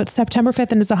exciting. No, it's September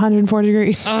 5th and it's 104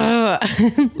 degrees.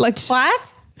 Like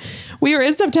What? we are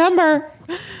in September.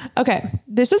 Okay.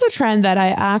 This is a trend that I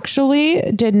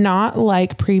actually did not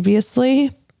like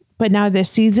previously, but now this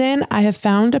season I have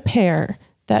found a pair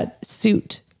that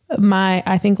suit my,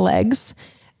 I think, legs,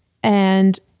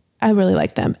 and I really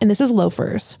like them. And this is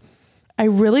loafers. I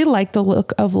really like the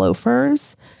look of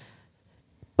loafers,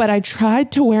 but I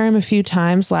tried to wear them a few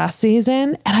times last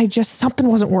season and something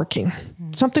wasn't working.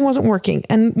 Something wasn't working.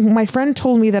 And my friend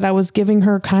told me that I was giving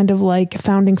her kind of like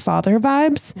founding father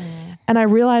vibes. And I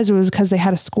realized it was because they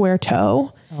had a square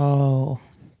toe. Oh.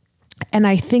 And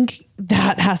I think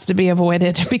that has to be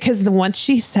avoided because once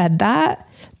she said that,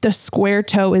 the square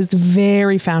toe is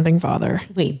very founding father.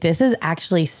 Wait, this is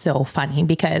actually so funny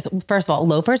because first of all,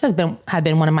 loafers have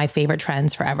been one of my favorite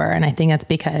trends forever. And I think that's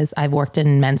because I've worked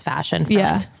in men's fashion for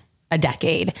like a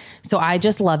decade. So I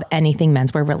just love anything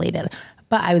menswear related.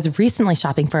 But I was recently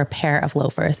shopping for a pair of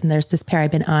loafers and there's this pair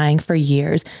I've been eyeing for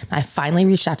years. I finally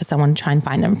reached out to someone to try and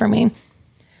find them for me.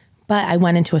 But I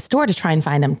went into a store to try and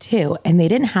find them too. And they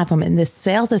didn't have them. And this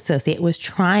sales associate was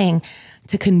trying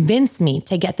to convince me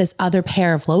to get this other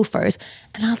pair of loafers.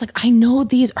 And I was like, I know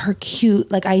these are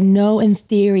cute. Like I know in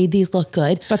theory, these look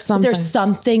good, but there's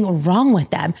something wrong with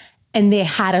them. And they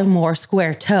had a more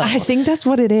square toe. I think that's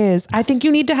what it is. I think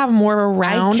you need to have more of a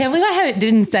round. I can't believe I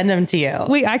didn't send them to you.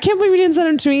 Wait, I can't believe you didn't send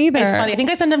them to me either. It's funny. I think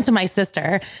I sent them to my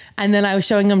sister and then I was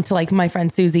showing them to like my friend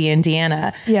Susie and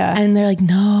Deanna. Yeah. And they're like,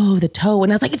 no, the toe.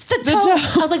 And I was like, it's the toe.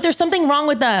 I was like, there's something wrong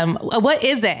with them. What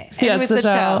is it? And Yeah, it was the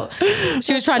toe.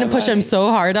 She was trying to push them so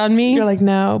hard on me. You're like,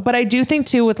 no. But I do think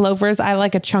too with loafers, I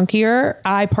like a chunkier.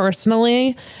 I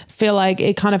personally feel like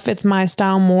it kind of fits my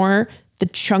style more. The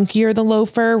chunkier the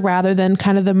loafer rather than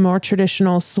kind of the more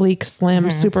traditional sleek, slim,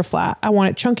 super flat. I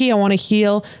want it chunky. I want a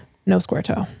heel, no square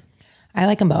toe. I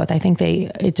like them both. I think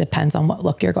it depends on what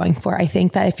look you're going for. I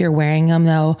think that if you're wearing them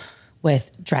though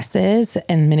with dresses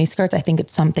and mini skirts, I think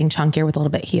it's something chunkier with a little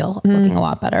bit heel looking a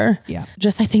lot better. Yeah.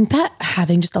 I think that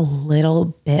having just a little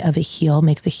bit of a heel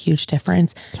makes a huge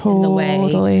difference in the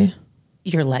way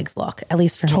your legs look, at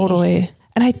least for me. Totally.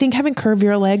 And I think having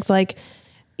curvier legs, like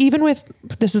even with,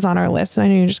 this is on our list and I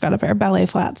know you just got a pair of ballet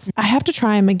flats. I have to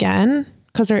try them again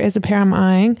because there is a pair I'm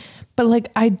eyeing, but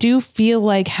like, I do feel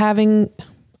like having,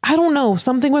 I don't know,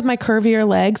 something with my curvier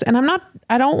legs, and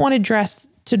I don't want to dress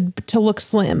to look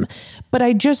slim, but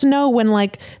I just know when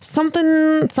like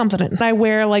something, I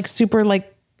wear like super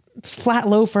like flat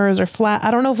loafers or flat,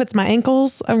 I don't know if it's my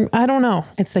ankles. I don't know.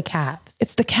 It's the calves.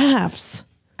 It's the calves.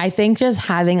 I think just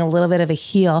having a little bit of a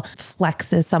heel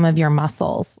flexes some of your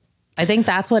muscles. I think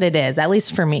that's what it is, at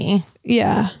least for me.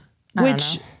 Yeah.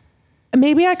 Which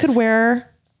maybe I could wear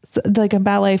like a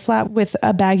ballet flat with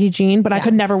a baggy jean, but I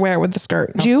could never wear it with the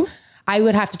skirt. Nope. You? I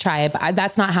would have to try it, but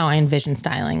that's not how I envision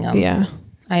styling them. Yeah.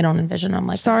 I don't envision them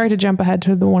like that. Sorry to jump ahead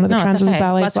to one of the No, it's trends with okay.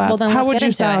 ballet Well, flats. then How let's would get you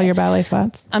into style it. your ballet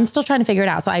flats? I'm still trying to figure it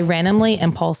out. So I randomly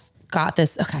impulse got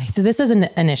this. Okay. So this is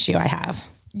an issue I have.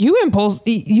 You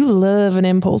love an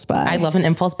impulse buy. I love an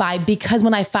impulse buy because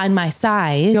when I find my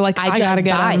size, You're like, I gotta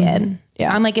get buy them. it.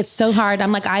 Yeah. I'm like, it's so hard.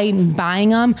 I'm like, I'm buying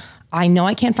them. I know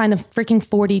I can't find a freaking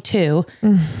 42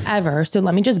 ever. So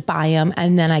let me just buy them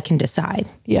and then I can decide.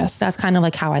 Yes. That's kind of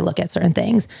like how I look at certain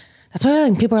things. That's why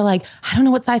like, people are like, I don't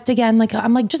know what size to get. I'm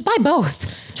like, just buy both.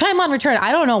 Try them on return.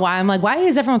 I don't know why. I'm like, why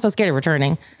is everyone so scared of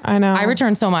returning? I know. I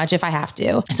return so much if I have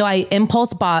to. So I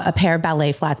impulse bought a pair of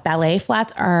ballet flats. Ballet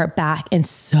flats are back in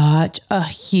such a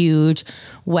huge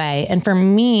way. And for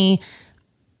me,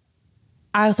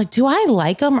 I was like, do I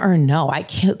like them or no? I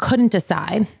couldn't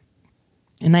decide.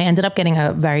 And I ended up getting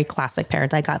a very classic pair.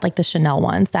 I got like the Chanel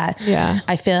ones that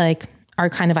I feel like are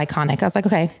kind of iconic. I was like,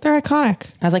 okay. They're iconic.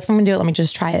 I was like, if I'm gonna do it, let me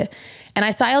just try it. And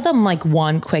I styled them like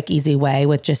one quick, easy way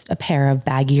with just a pair of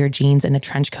baggier jeans and a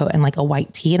trench coat and like a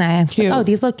white tee. And I was like, oh,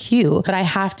 these look cute. But I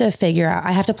have to figure out,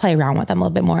 I have to play around with them a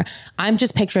little bit more. I'm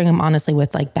just picturing them honestly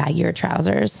with like baggier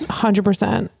trousers.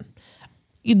 100%.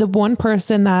 The one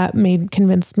person that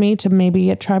convinced me to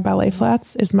maybe try ballet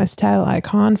flats is my style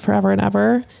icon forever and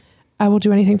ever. I will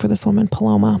do anything for this woman,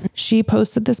 Paloma. She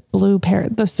posted this blue pair,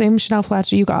 the same Chanel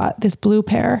flats you got, this blue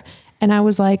pair. And I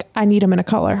was like, I need them in a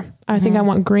color. I think I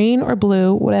want green or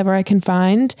blue, whatever I can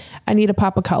find. I need a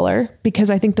pop of color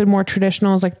because I think the more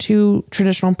traditional is like too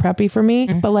traditional and preppy for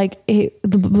me. But like it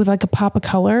with like a pop of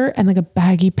color and like a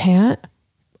baggy pant.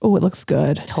 Oh, it looks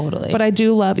good. Totally. But I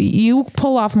do love you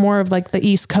pull off more of like the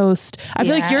East Coast. I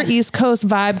feel like your East Coast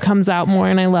vibe comes out more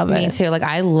and I love it. Me too. Like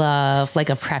I love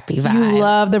like a preppy vibe. You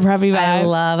love the preppy vibe. I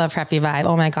love a preppy vibe.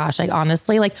 Oh my gosh. Like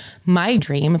honestly, like my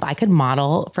dream, if I could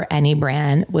model for any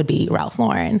brand would be Ralph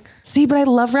Lauren. See, but I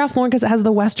love Ralph Lauren because it has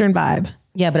the Western vibe.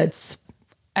 Yeah, but it's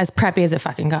as preppy as it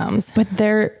fucking comes. But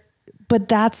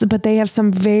they have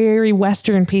some very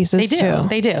Western pieces too.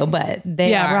 They do, but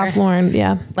they are. Ralph Lauren.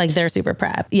 Yeah. Like they're super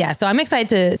prep. Yeah. So I'm excited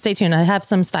to stay tuned. I have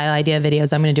some style idea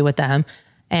videos I'm going to do with them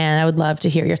and I would love to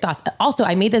hear your thoughts. Also,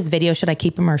 I made this video. Should I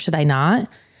keep them or should I not?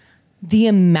 The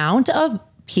amount of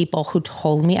people who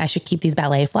told me I should keep these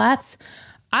ballet flats,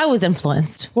 I was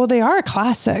influenced. Well, they are a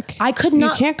classic. I could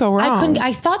not. You can't go wrong.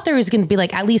 I thought there was going to be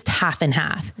like at least half and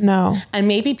half. No. And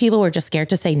maybe people were just scared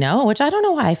to say no, which I don't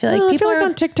know why. I feel like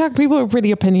on TikTok, people are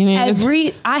pretty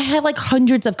opinionated. I had like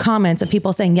hundreds of comments of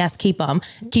people saying, yes, keep them,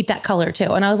 keep that color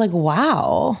too. And I was like,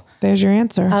 wow. There's your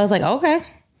answer. I was like, okay,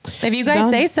 if you guys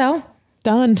say so.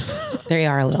 Done. They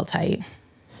are a little tight.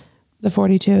 The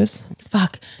 42s.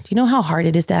 Fuck. Do you know how hard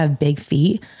it is to have big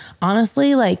feet?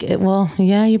 Honestly, like,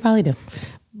 yeah, you probably do.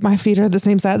 My feet are the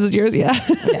same size as yours. Yeah.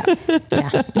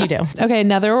 Yeah, you do. Okay.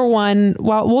 Another one.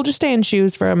 Well, we'll just stay in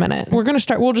shoes for a minute. We'll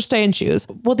just stay in shoes.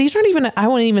 Well, these aren't even, I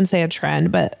wouldn't even say a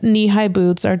trend, but knee-high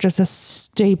boots are just a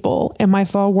staple in my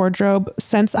fall wardrobe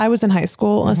since I was in high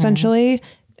school, essentially.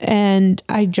 And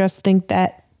I just think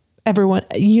that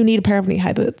you need a pair of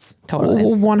knee-high boots. Totally.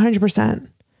 100%.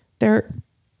 They're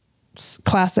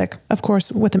classic, of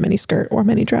course, with a mini skirt or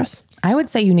mini dress. I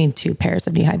would say you need 2 pairs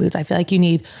of knee-high boots. I feel like you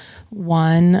need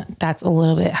one that's a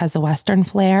little bit has a Western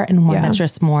flair and one that's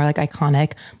just more like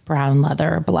iconic brown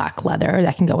leather or black leather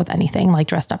that can go with anything like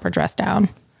dressed up or dressed down.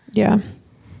 Yeah.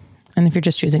 And if you're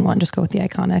just choosing one, just go with the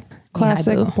iconic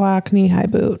classic knee-high boot. black knee-high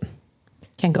boot.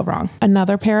 Can't go wrong.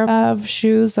 Another pair of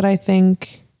shoes that I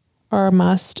think are a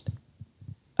must,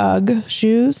 UGG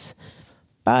shoes,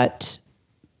 but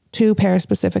 2 pairs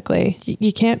specifically.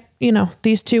 You can't,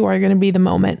 these 2 are going to be the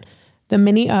moment. The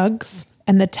mini Uggs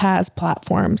and the Taz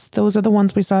platforms. Those are the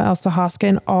ones we saw Elsa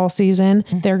Hoskin all season.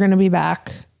 They're going to be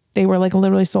back. They were like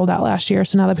literally sold out last year.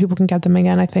 So now that people can get them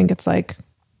again, I think it's like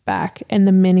back. And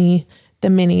the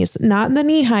minis, not the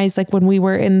knee highs, like when we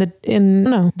were the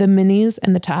minis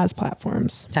and the Taz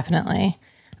platforms. Definitely.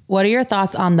 What are your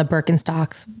thoughts on the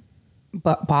Birkenstocks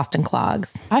Boston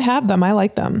clogs? I have them. I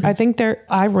like them.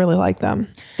 I really like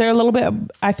them. They're a little bit,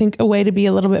 I think, a way to be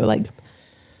a little bit like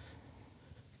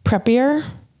preppier,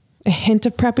 a hint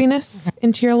of preppiness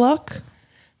into your look.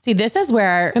 See, this is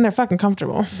where, and they're fucking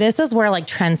comfortable. This is where like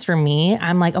trends for me,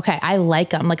 I'm like, okay, I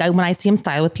like them. Like when I see them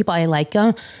style with people, I like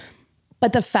them.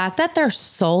 But the fact that they're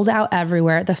sold out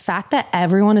everywhere, the fact that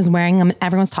everyone is wearing them,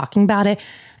 everyone's talking about it,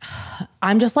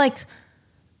 I'm just like,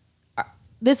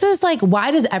 this is like,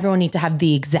 why does everyone need to have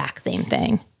the exact same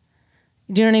thing?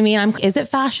 Do you know what I mean? Is it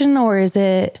fashion or is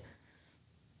it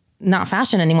not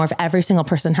fashion anymore if every single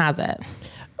person has it?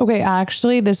 Okay,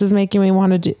 actually, this is making me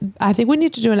want to do, I think we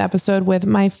need to do an episode with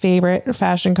my favorite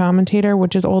fashion commentator,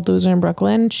 which is Old Loser in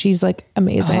Brooklyn. She's like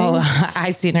amazing. Oh,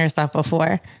 I've seen her stuff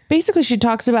before. Basically, she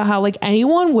talks about how like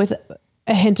anyone with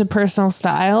a hint of personal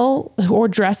style or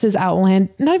dresses not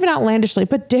even outlandishly,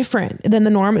 but different than the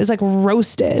norm is like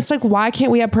roasted. It's like, why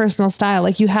can't we have personal style?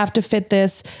 Like you have to fit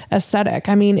this aesthetic.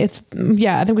 I mean, I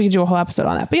think we could do a whole episode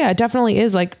on that, but yeah, it definitely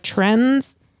is like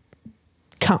trends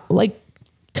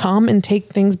come and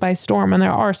take things by storm. And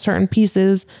there are certain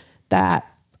pieces that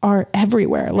are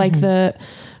everywhere. Like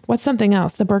what's something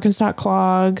else? The Birkenstock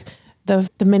clog, the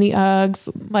mini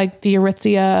Uggs, like the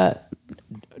Aritzia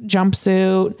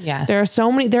jumpsuit. Yes.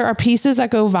 There are pieces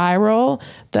that go viral.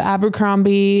 The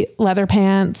Abercrombie leather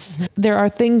pants. There are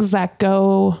things that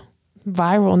go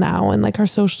viral now in like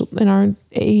in our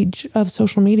age of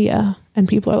social media, and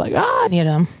people are like, I need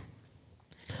them.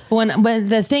 But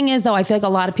the thing is though, I feel like a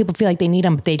lot of people feel like they need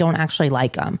them, but they don't actually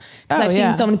like them. Because I've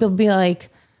seen so many people be like,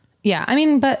 yeah, I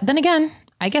mean, but then again,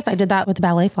 I guess I did that with the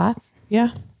ballet flats. Yeah.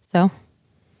 So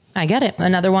I get it.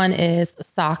 Another one is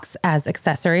socks as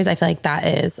accessories. I feel like that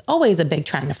is always a big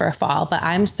trend for fall, but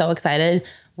I'm so excited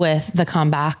with the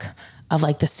comeback of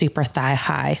like the super thigh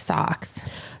high socks.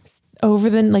 Over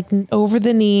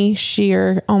the knee,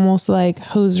 sheer, almost like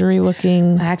hosiery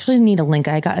looking. I actually need a link.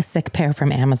 I got a sick pair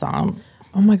from Amazon.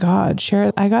 Oh my God,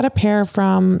 Cher. I got a pair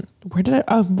from, ordered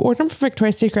them from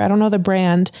Victoria's Secret. I don't know the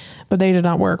brand, but they did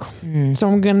not work. So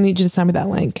I'm going to need you to send me that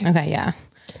link. Okay. Yeah.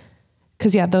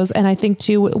 Cause yeah, those, and I think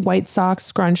too, white socks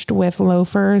scrunched with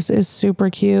loafers is super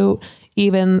cute.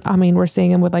 Even, I mean, we're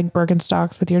seeing them with like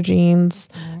Birkenstocks with your jeans.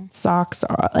 Socks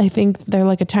I think they're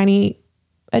like a tiny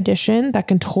addition that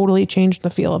can totally change the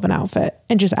feel of an outfit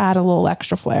and just add a little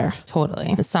extra flair.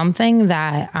 Totally. Something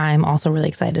that I'm also really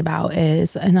excited about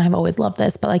is, and I've always loved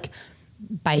this, but like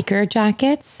biker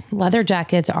jackets, leather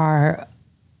jackets are,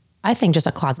 I think, just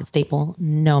a closet staple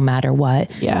no matter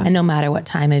what. Yeah. And no matter what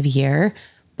time of year.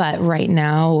 But right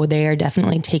now they are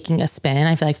definitely taking a spin.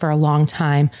 I feel like for a long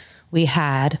time we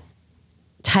had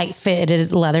tight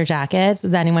fitted leather jackets.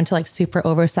 Then he went to like super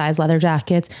oversized leather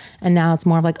jackets. And now it's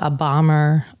more of like a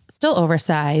bomber, still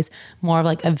oversized, more of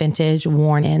like a vintage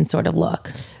worn in sort of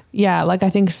look. Yeah. Like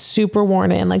I think super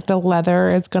worn in, like the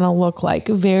leather is going to look like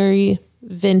very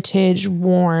vintage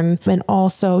worn. And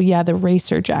also, yeah, the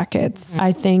racer jackets.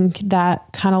 I think that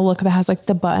kind of look that has like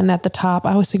the button at the top.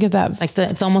 I always think of that. Like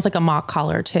it's almost like a mock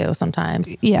collar too sometimes.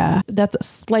 Yeah. That's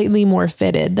slightly more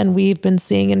fitted than we've been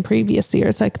seeing in previous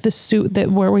years. Like the suit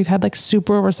where we've had like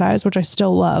super oversized, which I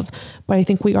still love, but I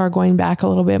think we are going back a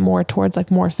little bit more towards like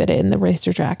more fitted in the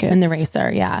racer jackets. In the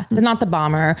racer. Yeah. But not the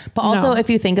bomber. But also if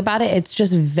you think about it, it's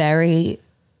just very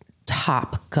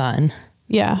Top Gun.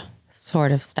 Yeah.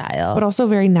 Sort of style. But also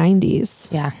very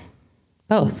 90s. Yeah.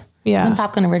 Both. Yeah. Wasn't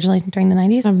Top Gun originally during the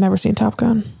 90s? I've never seen Top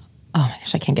Gun. Oh my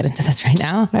gosh, I can't get into this right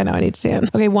now. I know, I need to see it.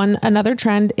 Okay, another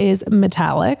trend is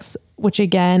metallics, which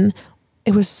again,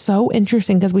 it was so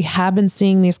interesting because we have been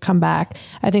seeing these come back.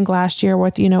 I think last year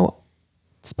with,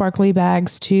 sparkly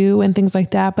bags too and things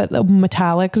like that, but the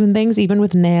metallics and things, even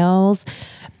with nails,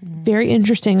 very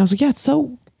interesting. I was like, yeah, it's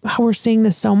so how we're seeing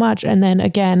this so much. And then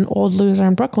again, Old Loser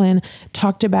in Brooklyn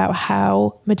talked about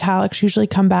how metallics usually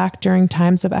come back during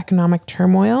times of economic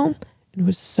turmoil. It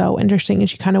was so interesting. And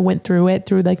she kind of went through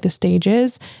like the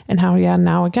stages and how,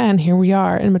 now again, here we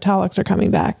are and metallics are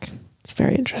coming back. It's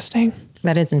very interesting.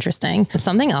 That is interesting.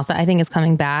 Something else that I think is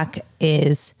coming back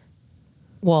is,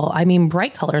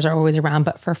 bright colors are always around,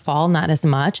 but for fall, not as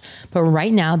much. But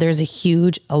right now there's a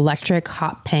huge electric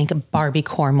hot pink Barbie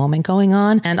core moment going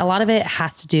on. And a lot of it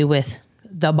has to do with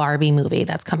the Barbie movie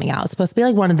that's coming out. It's supposed to be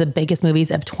like one of the biggest movies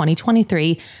of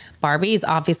 2023. Barbie is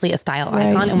obviously a style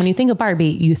icon. And when you think of Barbie,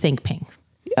 you think pink.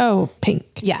 Oh,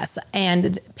 pink. Yes.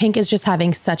 And pink is just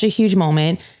having such a huge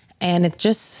moment. And it's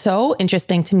just so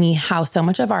interesting to me how so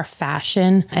much of our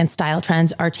fashion and style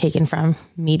trends are taken from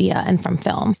media and from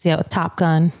film. See, with Top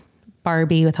Gun,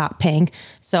 Barbie with hot pink.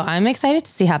 So I'm excited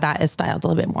to see how that is styled a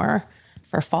little bit more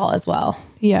for fall as well.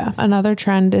 Yeah. Another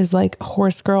trend is like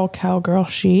horse girl, cowgirl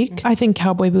chic. I think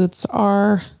cowboy boots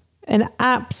are an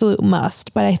absolute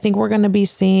must, but I think we're going to be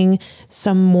seeing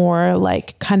some more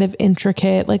like kind of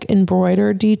intricate, like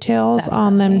embroidered details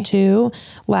on them too.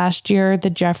 Last year,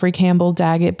 the Jeffrey Campbell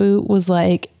Daggett boot was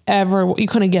like you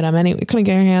couldn't get them you couldn't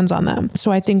get your hands on them.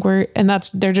 So I think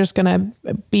they're just going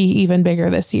to be even bigger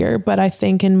this year. But I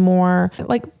think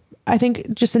I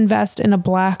think just invest in a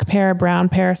black pair, brown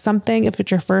pair, something. If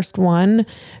it's your first one,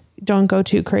 don't go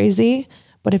too crazy.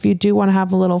 But if you do want to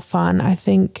have a little fun, I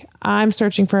think I'm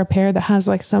searching for a pair that has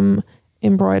like some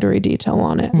embroidery detail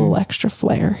on it, a little extra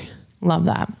flair. Love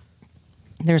that.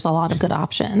 There's a lot of good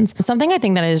options. Something I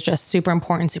think that is just super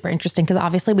important, super interesting, because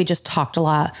obviously we just talked a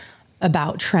lot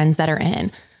about trends that are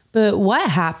in. But what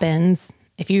happens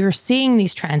if you're seeing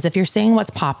these trends, if you're seeing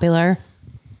what's popular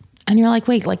and you're like,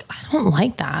 wait, like, I don't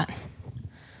like that.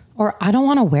 or I don't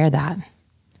want to wear that.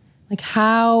 Like,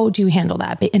 how do you handle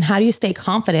that? And how do you stay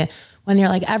confident when you're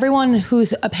like, everyone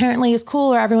who's apparently is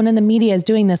cool or everyone in the media is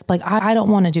doing this, like, I don't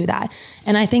want to do that.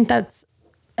 And I think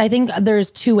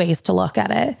there's two ways to look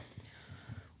at it.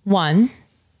 One,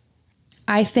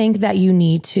 I think that you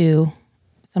need to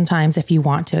sometimes, if you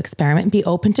want to experiment, be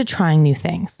open to trying new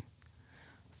things.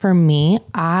 For me,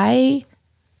 and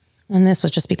this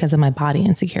was just because of my body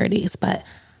insecurities, but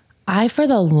I, for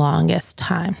the longest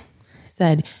time,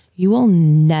 said, you will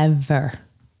never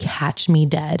catch me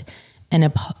dead in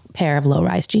a pair of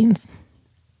low-rise jeans.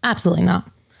 Absolutely not.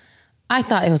 I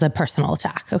thought it was a personal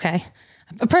attack, okay?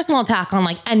 A personal attack on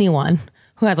like anyone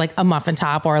who has like a muffin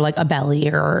top or like a belly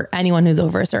or anyone who's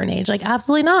over a certain age. Like,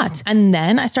 absolutely not. And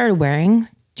then I started wearing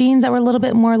jeans that were a little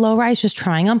bit more low-rise, just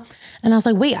trying them. And I was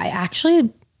like, wait, I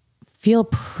actually feel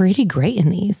pretty great in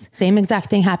these. Same exact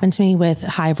thing happened to me with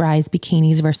high-rise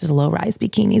bikinis versus low-rise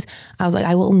bikinis. I was like,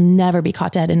 I will never be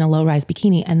caught dead in a low-rise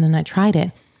bikini. And then I tried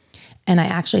it and I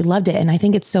actually loved it. And I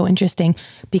think it's so interesting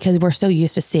because we're so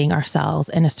used to seeing ourselves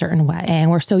in a certain way and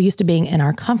we're so used to being in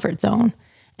our comfort zone.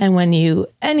 And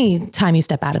anytime you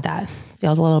step out of that, it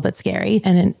feels a little bit scary,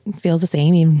 and it feels the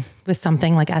same even with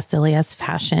something like as silly as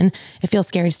fashion. It feels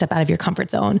scary to step out of your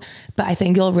comfort zone, but I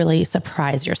think you'll really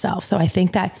surprise yourself. So I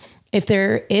think that if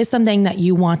there is something that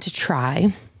you want to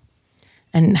try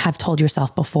and have told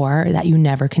yourself before that you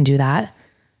never can do that,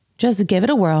 just give it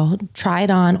a whirl, try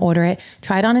it on, order it,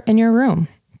 try it on in your room,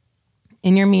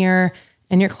 in your mirror,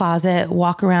 in your closet,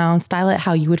 walk around, style it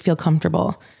how you would feel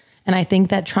comfortable. And I think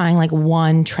that trying like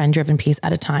one trend-driven piece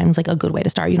at a time is like a good way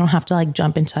to start. You don't have to like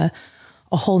jump into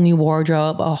a whole new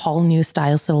wardrobe, a whole new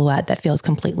style silhouette that feels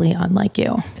completely unlike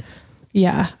you.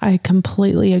 Yeah, I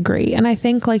completely agree. And I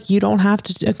think like you don't have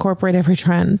to incorporate every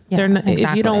trend. Yeah, exactly.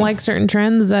 If you don't like certain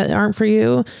trends that aren't for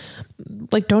you,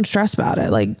 like don't stress about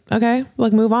it. Like, okay,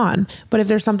 like move on. But if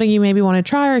there's something you maybe want to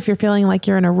try, or if you're feeling like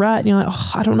you're in a rut and you're like,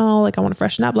 oh, I don't know, like I want to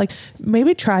freshen up, like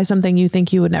maybe try something you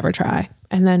think you would never try.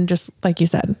 And then just like you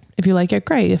said, if you like it,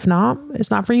 great. If not,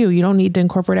 it's not for you. You don't need to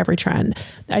incorporate every trend.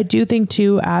 I do think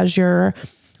too, as you're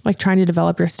like trying to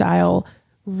develop your style,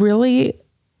 really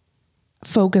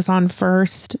focus on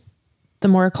first the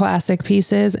more classic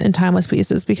pieces and timeless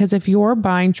pieces. Because if you're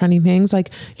buying trendy things, like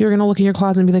you're going to look in your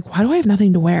closet and be like, why do I have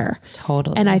nothing to wear?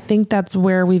 Totally. And I think that's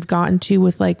where we've gotten to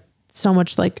with like so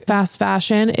much like fast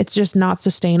fashion. It's just not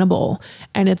sustainable.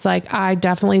 And it's like, I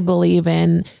definitely believe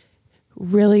in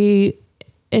really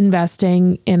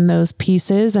investing in those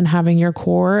pieces and having your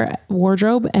core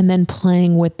wardrobe and then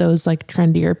playing with those like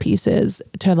trendier pieces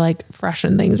to like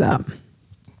freshen things up.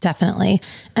 Definitely.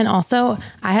 And also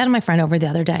I had my friend over the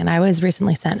other day and I was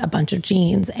recently sent a bunch of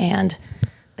jeans and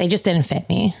they just didn't fit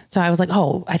me. So I was like,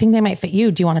 oh, I think they might fit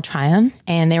you. Do you want to try them?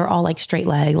 And they were all like straight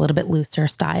leg, a little bit looser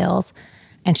styles.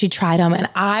 And she tried them and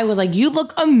I was like, you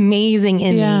look amazing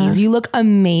in these. You look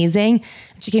amazing.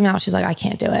 And she came out, she's like, I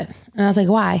can't do it. And I was like,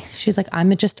 why? She's like,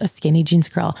 I'm just a skinny jeans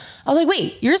girl. I was like,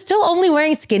 wait, you're still only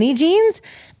wearing skinny jeans?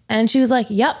 And she was like,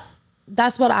 yep,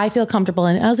 that's what I feel comfortable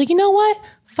in. And I was like, you know what?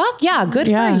 Fuck yeah, good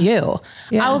for you.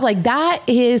 Yeah. I was like, that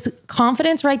is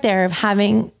confidence right there of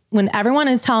having, when everyone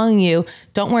is telling you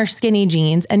don't wear skinny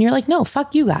jeans and you're like, no,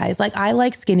 fuck you guys. Like I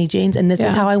like skinny jeans and this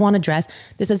is how I want to dress.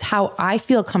 This is how I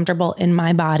feel comfortable in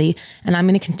my body. And I'm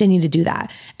going to continue to do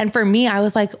that. And for me, I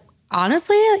was like,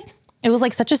 honestly, it was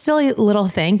like such a silly little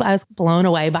thing, but I was blown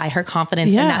away by her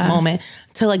confidence in that moment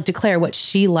to like declare what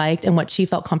she liked and what she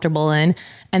felt comfortable in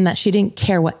and that she didn't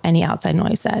care what any outside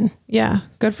noise said. Yeah.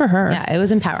 Good for her. Yeah. It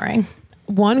was empowering.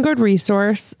 One good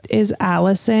resource is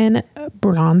Allison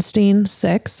Bronstein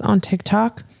 6 on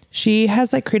TikTok. She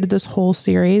has like created this whole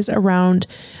series around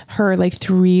her like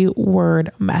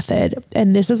 3-word method.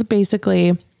 And this is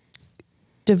basically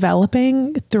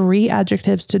developing 3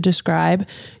 adjectives to describe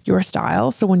your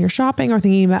style. So when you're shopping or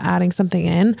thinking about adding something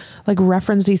in, like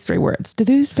reference these 3 words. Do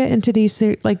these fit into these,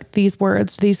 like these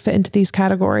words? Do these fit into these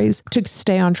categories to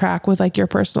stay on track with like your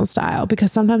personal style?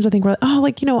 Because sometimes I think we're like, oh,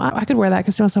 like, you know, I could wear that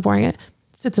because I myself wearing it.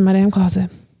 It sits in my damn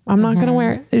closet. I'm not going to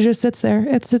wear it. It just sits there.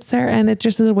 It sits there and it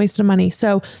just is a waste of money.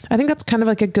 So I think that's kind of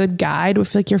like a good guide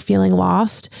if like you're feeling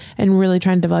lost and really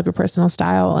trying to develop your personal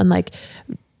style and like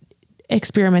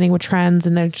experimenting with trends.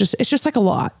 And it's just like a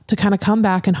lot to kind of come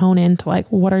back and hone into like,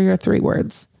 what are your 3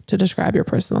 words to describe your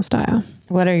personal style?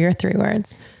 What are your 3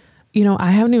 words? You know,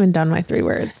 I haven't even done my 3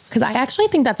 words. Because I actually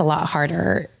think that's a lot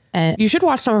harder And You should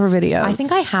watch some of her videos. I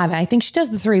think I have. I think she does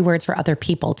the 3 words for other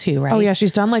people too, right? Oh yeah,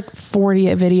 she's done like 40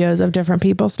 videos of different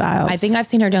people's styles. I think I've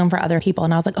seen her do them for other people.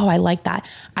 And I was like, oh, I like that.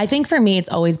 I think for me, it's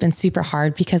always been super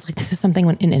hard because like, this is something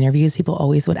when in interviews, people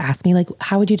always would ask me like,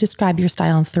 how would you describe your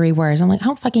style in 3 words? I'm like, I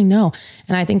don't fucking know.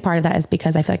 And I think part of that is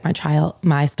because I feel like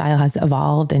my style has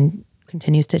evolved and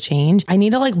continues to change. I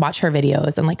need to like watch her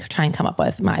videos and like try and come up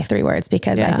with my 3 words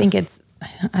because I think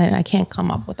I can't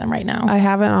come up with them right now. I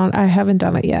haven't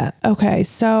done it yet. Okay.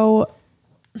 So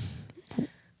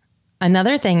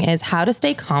another thing is how to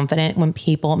stay confident when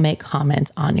people make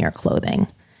comments on your clothing.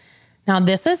 Now,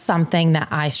 this is something that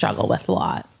I struggle with a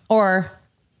lot. Or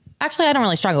actually, I don't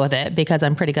really struggle with it because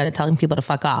I'm pretty good at telling people to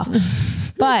fuck off.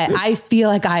 But I feel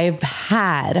like I've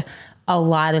had a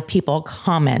lot of people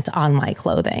comment on my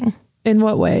clothing. in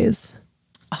what ways?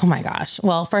 Oh my gosh.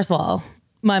 Well, first of all,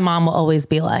 my mom will always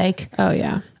be like, Oh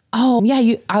yeah. oh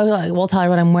yeah, we'll tell her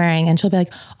what I'm wearing. And she'll be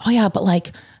like, oh yeah, but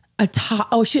like a top.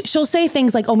 Oh, she'll say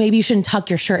things like, oh, maybe you shouldn't tuck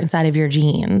your shirt inside of your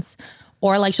jeans.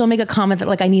 Or like, she'll make a comment that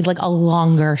like, I need like a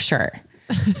longer shirt,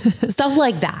 stuff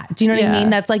like that. Do you know what I mean?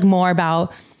 That's like more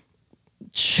about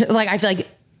like, I feel like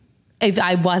if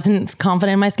I wasn't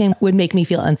confident in my skin would make me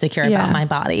feel insecure about my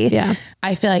body. Yeah.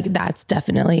 I feel like that's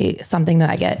definitely something that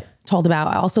I get told about.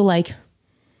 I also like,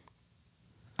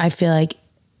 I feel like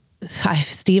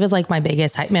Steve is like my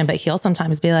biggest hype man, but he'll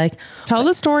sometimes be like, Tell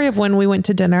the story of when we went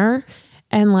to dinner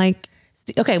and like,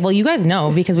 okay, well, you guys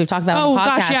know because we've talked about it on the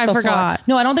podcast gosh, yeah, I before. forgot.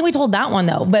 No, I don't think we told that one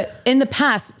though. But in the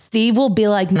past, Steve will be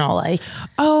like, no, like,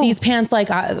 these pants like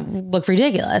look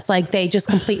ridiculous. Like they just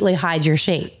completely hide your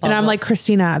shape. and I'm like,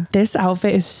 Christina, this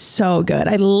outfit is so good.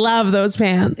 I love those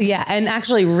pants. Yeah. And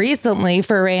actually recently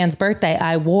for Rand's birthday,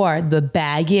 I wore the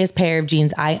baggiest pair of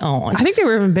jeans I own. I think they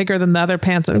were even bigger than the other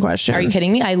pants in question. Are you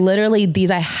kidding me? I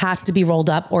have to be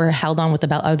rolled up or held on with the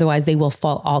belt. Otherwise they will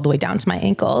fall all the way down to my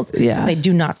ankles. Yeah. They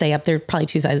do not stay up. They're probably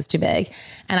 2 sizes too big.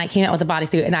 And I came out with a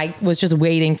bodysuit and I was just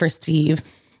waiting for Steve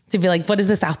to be like, what is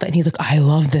this outfit? And he's like, I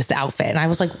love this outfit. And I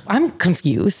was like, I'm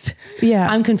confused. Yeah.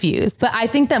 I'm confused. But I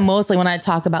think that mostly when I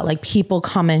talk about like people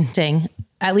commenting,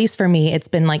 at least for me, it's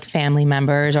been like family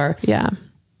members or. Yeah.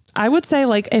 I would say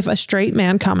like if a straight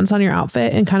man comments on your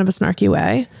outfit in kind of a snarky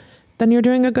way, then you're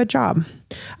doing a good job.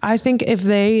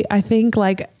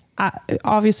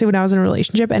 Obviously when I was in a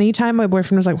relationship, anytime my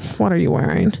boyfriend was like, what are you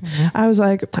wearing? Mm-hmm. I was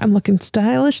like, I'm looking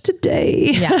stylish today.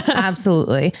 Yeah,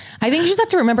 absolutely. I think you just have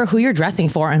to remember who you're dressing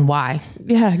for and why.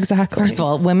 Yeah, exactly. First of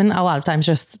all, women a lot of times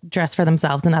just dress for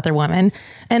themselves and other women.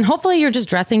 And hopefully you're just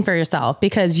dressing for yourself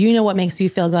because you know what makes you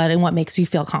feel good and what makes you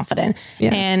feel confident.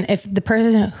 Yeah. And if the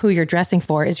person who you're dressing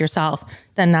for is yourself,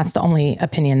 then that's the only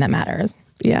opinion that matters.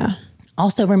 Yeah.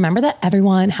 Also, remember that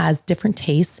everyone has different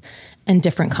tastes and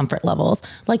different comfort levels.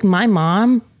 Like my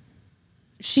mom,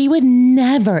 she would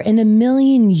never in a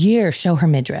million years show her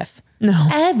midriff. No.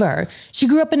 Ever. She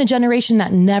grew up in a generation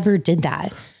that never did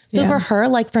that. So for her,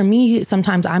 like for me,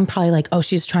 sometimes I'm probably like, oh,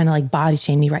 she's trying to like body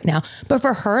shame me right now. But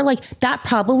for her, like that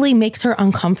probably makes her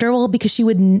uncomfortable because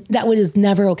that is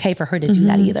never okay for her to do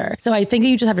that either. So I think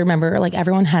you just have to remember like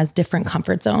everyone has different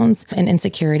comfort zones and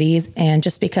insecurities. And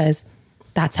just because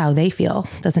that's how they feel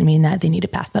doesn't mean that they need to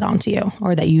pass that on to you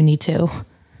or that you need to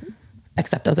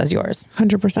accept those as yours.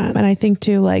 100%. And I think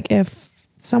too, like if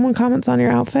someone comments on your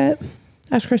outfit,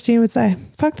 as Christine would say,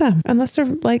 fuck them. Unless they're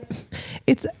like,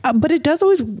 but it does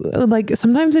always like,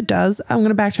 sometimes it does. I'm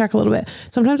going to backtrack a little bit.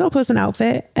 Sometimes I'll post an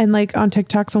outfit and like on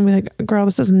TikTok, someone will be like, girl,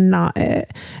 this is not it.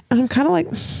 And I'm kind of like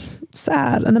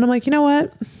sad. And then I'm like, you know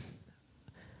what?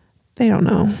 They don't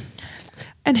know.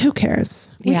 And who cares?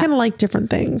 We can like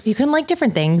different things. You can like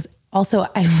different things. Also,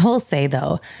 I will say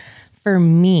though, for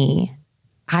me,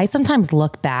 I sometimes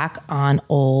look back on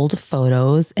old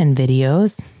photos and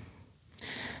videos,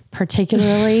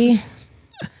 particularly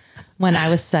when I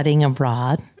was studying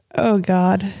abroad. Oh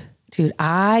God. Dude,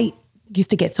 I used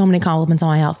to get so many compliments on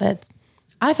my outfits.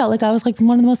 I felt like I was like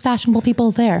one of the most fashionable people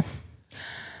there.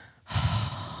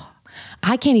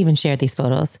 I can't even share these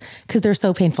photos because they're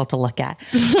so painful to look at.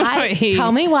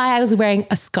 Tell me why I was wearing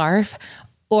a scarf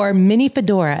or mini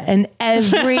fedora in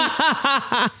every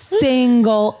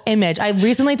single image. I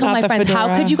recently told my friends,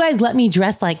 how could you guys let me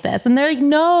dress like this? And they're like,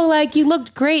 no, like you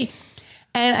looked great.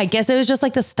 And I guess it was just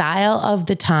like the style of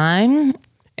the time.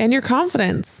 And your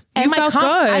confidence. And I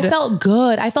felt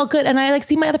good. And I like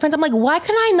see my other friends. I'm like, why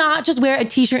can I not just wear a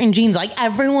t-shirt and jeans like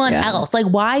everyone else? Like,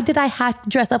 why did I have to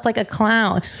dress up like a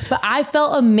clown? But I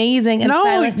felt amazing. And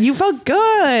stylish. You felt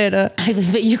good.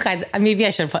 But you guys, maybe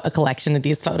I should put a collection of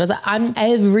these photos. I'm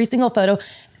every single photo.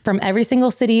 from every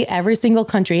single city, every single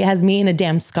country has me in a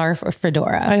damn scarf or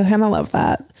fedora. I kind of love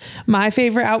that. My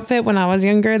favorite outfit when I was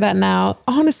younger that now,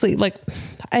 honestly, like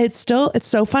it's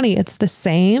so funny. It's the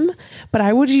same, but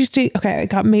I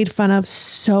got made fun of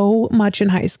so much in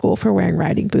high school for wearing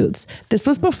riding boots. This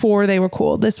was before they were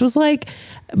cool. This was like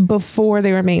before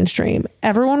they were mainstream.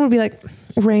 Everyone would be like,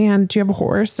 Rayanne, do you have a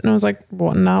horse? And I was like,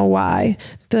 well, no, why?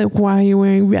 They're like, why are you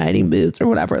wearing riding boots or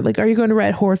whatever? Like, are you going to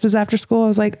ride horses after school? I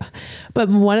was like, but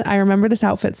I remember this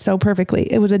outfit so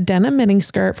perfectly. It was a denim mini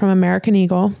skirt from American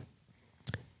Eagle,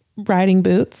 riding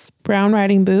boots, brown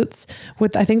riding boots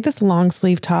with, I think, this long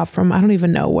sleeve top from, I don't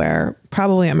even know where,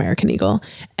 probably American Eagle,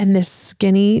 and this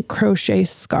skinny crochet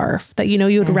scarf that,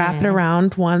 you would wrap it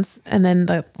around once and then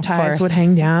the ties would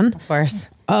hang down. Of course.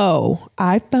 Oh,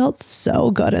 I felt so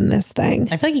good in this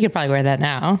thing. I feel like you could probably wear that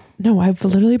now. No, I've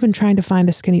literally been trying to find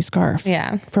a skinny scarf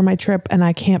for my trip and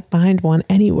I can't find one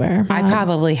anywhere. I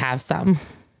probably have some.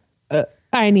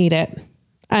 I need it.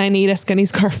 I need a skinny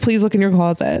scarf. Please look in your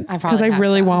closet because I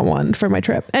really want one for my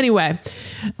trip. Anyway,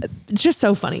 it's just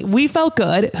so funny. We felt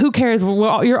good. Who cares?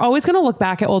 You're always going to look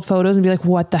back at old photos and be like,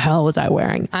 what the hell was I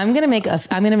wearing? I'm going to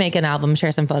make an album,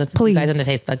 share some photos with you guys in the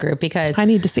Facebook group because I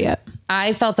need to see it.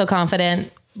 I felt so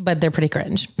confident, but they're pretty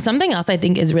cringe. Something else I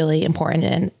think is really important.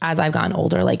 And as I've gotten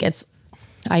older,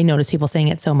 I notice people saying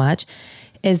it so much,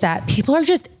 is that people are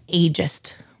just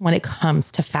ageist when it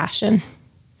comes to fashion.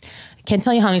 I can't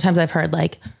tell you how many times I've heard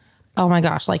like, oh my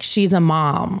gosh, like she's a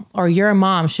mom or you're a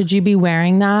mom. Should you be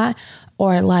wearing that?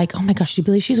 Or like, oh my gosh, do you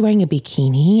believe she's wearing a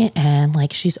bikini and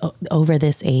like she's over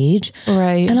this age?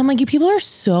 Right. And I'm like, you people are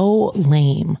so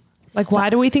lame. Like,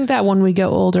 why do we think that when we get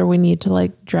older, we need to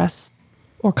like dress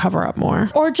or cover up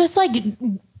more? Or just like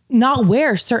not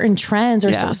wear certain trends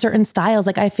or certain styles.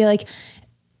 Like I feel like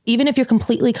even if you're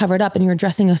completely covered up and you're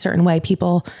dressing a certain way,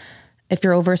 people, if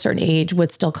you're over a certain age,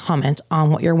 would still comment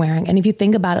on what you're wearing. And if you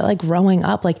think about it, like growing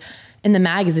up, like in the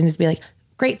magazines, be like,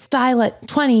 great style at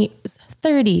 20s,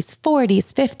 30s,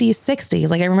 40s, 50s, 60s.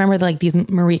 Like I remember like these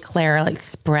Marie Claire like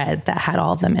spread that had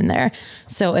all of them in there.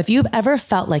 So if you've ever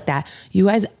felt like that, you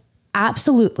guys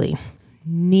absolutely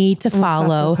need to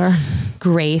follow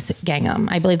Grace Gangham.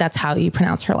 I believe that's how you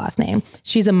pronounce her last name.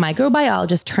 She's a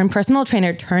microbiologist turned personal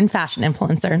trainer turned fashion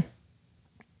influencer.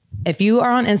 If you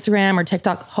are on Instagram or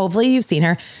TikTok, hopefully you've seen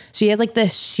her. She has like the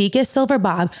chicest silver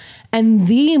bob and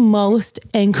the most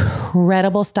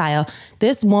incredible style.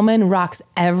 This woman rocks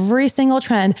every single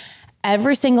trend,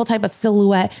 every single type of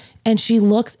silhouette, and she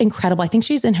looks incredible. I think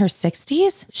she's in her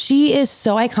 60s. She is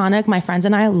so iconic. My friends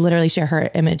and I literally share her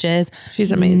images.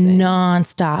 She's amazing.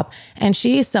 Nonstop. And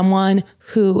she is someone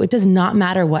who, it does not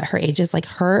matter what her age is, like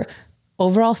her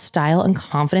overall style and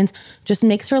confidence just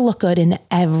makes her look good in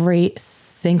every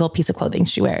single piece of clothing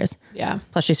she wears. Yeah.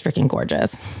 Plus she's freaking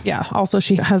gorgeous. Yeah. Also,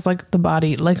 she has like the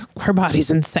body, like her body's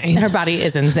insane. Her body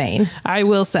is insane. I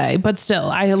will say, but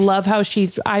still, I love how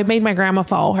I made my grandma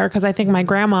follow her because I think my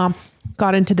grandma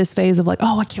got into this phase of like,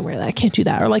 oh, I can't wear that. I can't do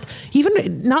that. Or like,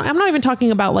 I'm not even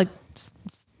talking about like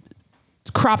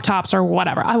crop tops or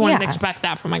whatever. I wouldn't expect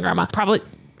that from my grandma. Probably,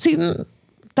 see,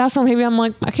 that's where maybe I'm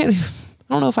like, I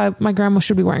don't know if my grandma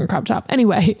should be wearing a crop top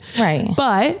anyway. Right.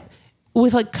 But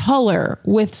with like color,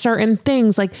 with certain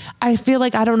things, like I feel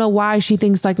like, I don't know why she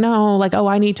thinks like, no, like, oh,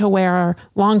 I need to wear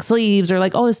long sleeves or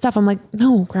like all this stuff. I'm like,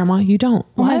 no, grandma, you don't.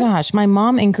 Oh my gosh. My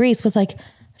mom in Greece was like,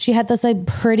 she had this like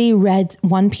pretty red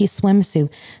one-piece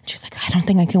swimsuit. She's like, I don't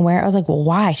think I can wear it. I was like, well,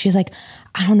 why? She's like,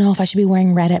 I don't know if I should be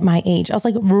wearing red at my age. I was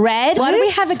like, red? What do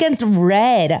we have against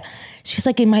red? She's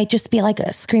like, it might just be like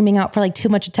screaming out for like too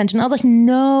much attention. I was like,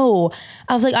 no.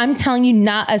 I was like, I'm telling you,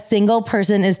 not a single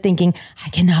person is thinking, I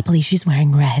cannot believe she's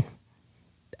wearing red.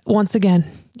 Once again,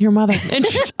 your mother.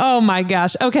 Oh my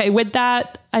gosh. Okay. With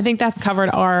that, I think that's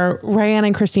covered our Rayanne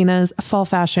and Christina's fall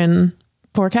fashion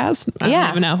forecast. I don't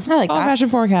even know. I like fall that. Fashion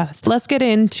forecast. Let's get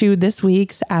into this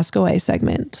week's Ask Away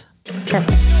segment.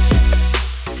 Perfect.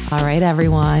 All right,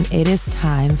 everyone. It is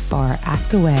time for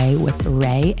Ask Away with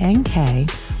Ray and Kay,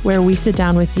 where we sit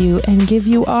down with you and give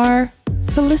you our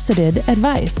solicited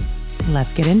advice.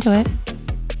 Let's get into it.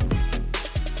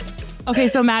 Okay,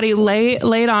 so Maddie, lay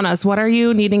it on us. What are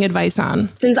you needing advice on?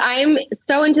 Since I'm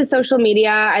so into social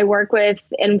media, I work with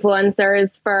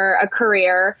influencers for a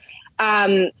career.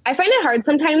 I find it hard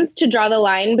sometimes to draw the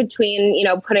line between,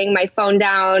 putting my phone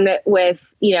down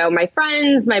with, my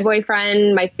friends, my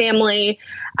boyfriend, my family.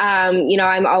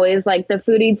 I'm always like the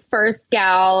food eats first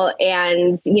gal.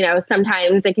 And,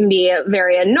 sometimes it can be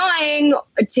very annoying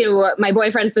to my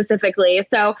boyfriend specifically.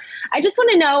 So I just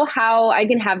want to know how I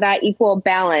can have that equal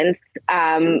balance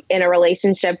in a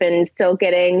relationship and still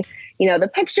getting,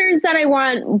 the pictures that I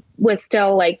want with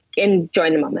still like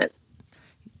enjoying the moment.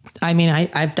 I mean,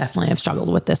 I've definitely have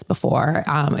struggled with this before.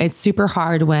 It's super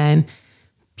hard when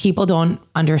people don't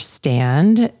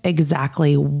understand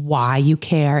exactly why you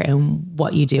care and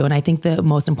what you do. And I think the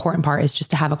most important part is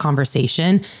just to have a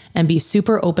conversation and be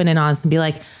super open and honest and be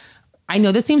like, I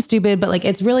know this seems stupid, but like,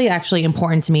 it's really actually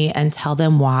important to me, and tell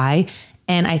them why.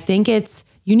 And I think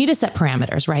you need to set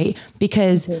parameters, right?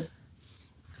 Because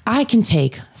I can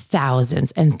take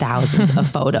thousands and thousands of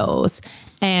photos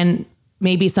and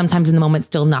maybe sometimes in the moment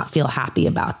still not feel happy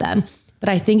about them. But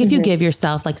I think if you give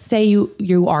yourself, like, say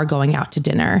you are going out to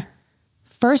dinner,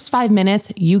 first 5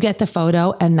 minutes, you get the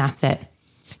photo and that's it.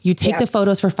 You take the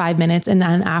photos for 5 minutes, and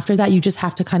then after that, you just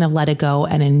have to kind of let it go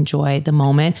and enjoy the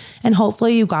moment. And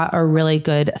hopefully you got a really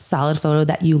good, solid photo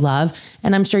that you love.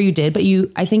 And I'm sure you did, but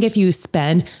I think if you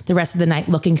spend the rest of the night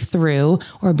looking through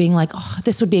or being like, oh,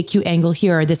 this would be a cute angle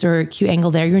here or this or a cute angle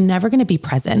there, you're never going to be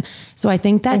present. So I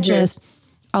think that just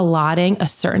allotting a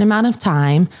certain amount of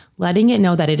time, letting it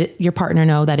know that your partner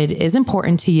know that it is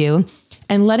important to you,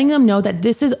 and letting them know that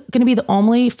this is going to be the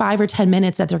only 5 or 10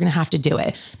 minutes that they're going to have to do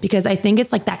it. Because I think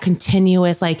it's like that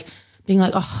continuous, like being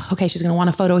like, oh, okay, she's going to want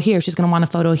a photo here. She's going to want a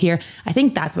photo here. I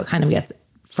think that's what kind of gets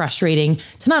frustrating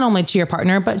to not only to your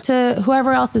partner, but to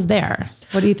whoever else is there.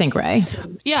 What do you think, Ray?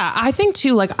 Yeah, I think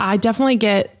too, like I definitely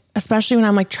get, especially when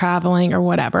I'm like traveling or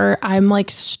whatever, I'm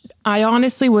like, I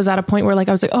honestly was at a point where like,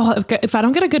 I was like, oh, if I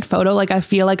don't get a good photo, like I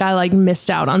feel like I like missed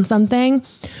out on something,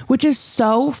 which is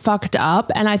so fucked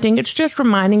up. And I think it's just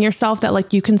reminding yourself that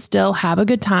like you can still have a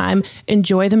good time,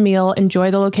 enjoy the meal, enjoy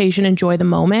the location, enjoy the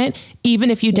moment, even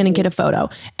if you didn't get a photo.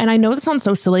 And I know this sounds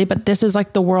so silly, but this is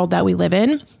like the world that we live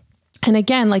in. And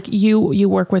again, like you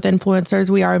work with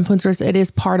influencers, we are influencers. It is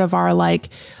part of our like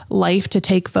life to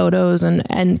take photos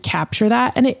and capture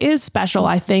that. And it is special.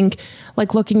 I think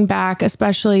like looking back,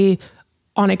 especially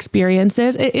on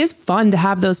experiences, it is fun to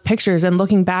have those pictures. And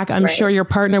looking back, I'm sure your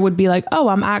partner would be like, oh,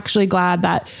 I'm actually glad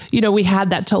that, we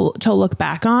had that to look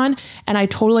back on. And I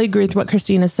totally agree with what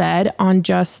Christina said on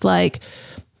just like,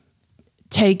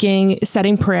 setting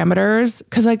parameters.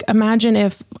 Cause like, imagine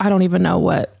if I don't even know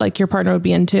what like your partner would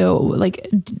be into, like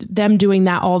them doing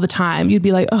that all the time. You'd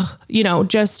be like, oh,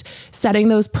 just setting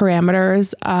those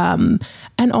parameters.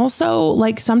 And also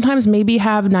like sometimes maybe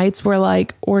have nights where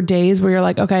like, or days where you're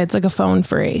like, okay, it's like a phone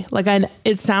free. Like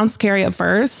it sounds scary at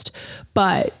first,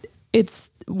 but it's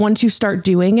once you start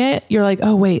doing it, you're like,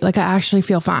 oh wait, like I actually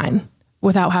feel fine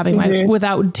without having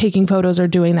without taking photos or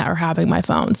doing that or having my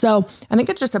phone. So I think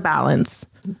it's just a balance.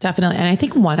 Definitely. And I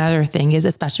think one other thing is,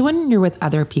 especially when you're with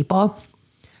other people,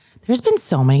 there's been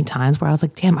so many times where I was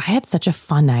like, damn, I had such a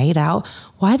fun night out.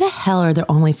 Why the hell are there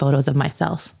only photos of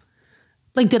myself?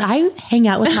 Like, did I hang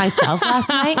out with myself last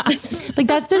night? Like,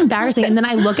 that's embarrassing. And then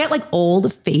I look at like old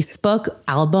Facebook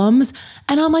albums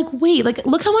and I'm like, wait, like,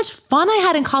 look how much fun I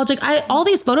had in college. Like all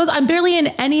these photos, I'm barely in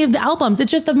any of the albums.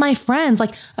 It's just of my friends,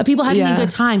 like of people having a good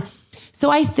time. So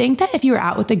I think that if you're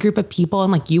out with a group of people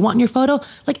and like you want your photo,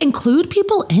 like include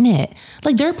people in it.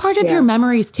 Like they're part of your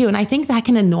memories too. And I think that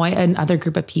can annoy another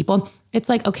group of people. It's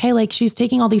like, okay, like she's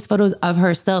taking all these photos of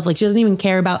herself. Like she doesn't even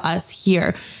care about us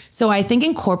here. So I think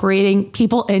incorporating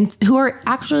people in who are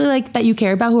actually like that you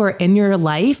care about, who are in your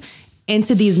life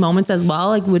into these moments as well,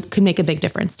 like could make a big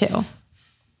difference too.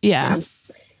 Yeah.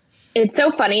 It's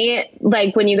so funny.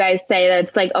 Like when you guys say that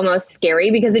it's like almost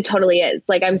scary, because it totally is.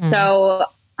 Like I'm so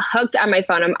hooked on my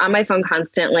phone. I'm on my phone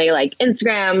constantly, like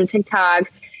Instagram,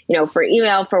 TikTok, for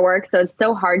email, for work. So it's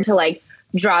so hard to like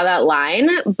draw that line.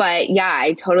 But yeah,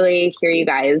 I totally hear you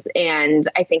guys. And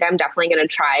I think I'm definitely going to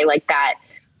try like that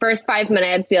first 5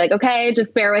 minutes, be like, okay,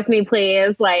 just bear with me,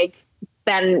 please. Like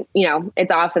then,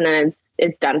 it's off and then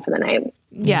it's done for the night.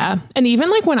 Yeah. And even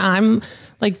like when I'm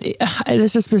like,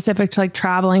 this is specific to like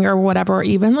traveling or whatever, or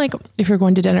even like if you're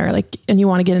going to dinner, like, and you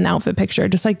want to get an outfit picture,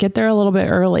 just like get there a little bit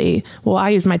early. Well, I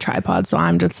use my tripod, so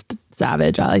I'm just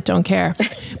savage. I like, don't care.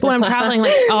 But when I'm traveling,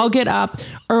 like I'll get up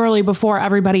early before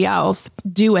everybody else,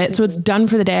 do it. So it's done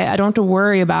for the day. I don't have to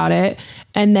worry about it.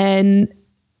 And then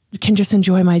can just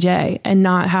enjoy my day and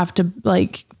not have to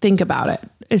like think about it.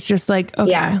 It's just like,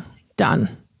 okay, done,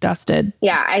 dusted.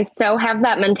 Yeah. I so have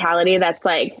that mentality that's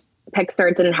like, picture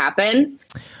it didn't happen.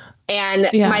 And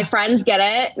my friends get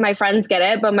it.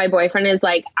 But my boyfriend is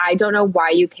like, I don't know why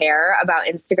you care about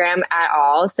Instagram at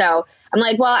all. So I'm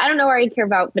like, well, I don't know why you care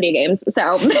about video games.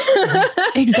 So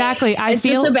exactly. It's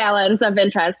just a balance of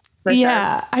interests. For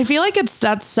sure. I feel like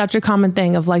that's such a common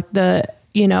thing of like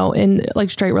in like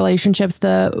straight relationships,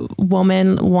 the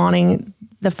woman wanting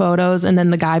the photos and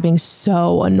then the guy being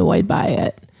so annoyed by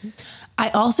it. I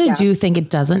also do think it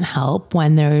doesn't help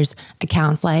when there's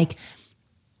accounts like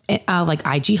like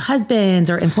IG husbands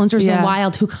or influencers in the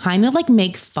wild who kind of like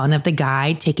make fun of the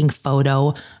guy taking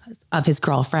photo of his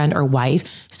girlfriend or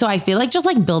wife. So I feel like just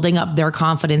like building up their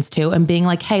confidence too and being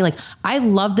like, hey, like, I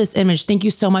love this image. Thank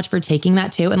you so much for taking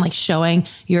that too. And like showing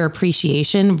your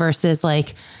appreciation versus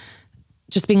like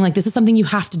just being like, this is something you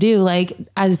have to do. Like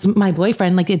as my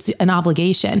boyfriend, like it's an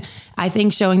obligation. I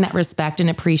think showing that respect and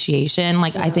appreciation,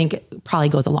 like I think probably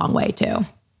goes a long way too.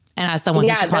 And as someone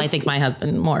who should probably thank my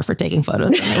husband more for taking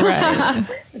photos than me. Right.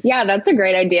 Yeah, that's a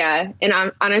great idea.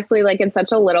 And honestly, like it's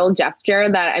such a little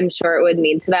gesture that I'm sure it would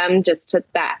mean to them just to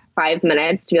that 5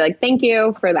 minutes to be like, thank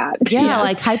you for that. Yeah,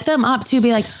 like hype them up to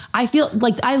be like, I feel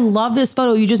like I love this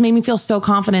photo. You just made me feel so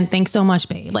confident. Thanks so much,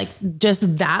 babe. Like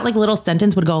just that like little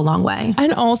sentence would go a long way.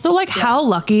 And also like how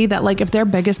lucky that like if their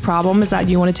biggest problem is that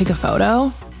you want to take a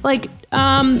photo, like,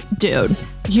 dude,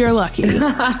 you're lucky.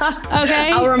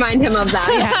 Okay. I'll remind him of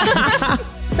that.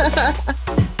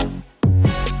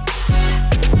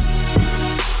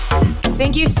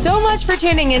 Thank you so much for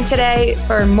tuning in today.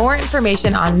 For more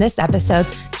information on this episode,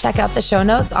 check out the show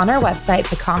notes on our website,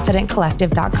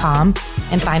 theconfidentcollective.com,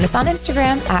 and find us on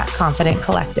Instagram at Confident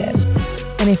Collective.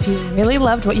 And if you really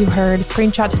loved what you heard,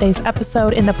 screenshot today's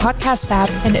episode in the podcast app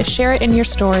and share it in your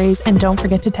stories. And don't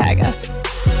forget to tag us.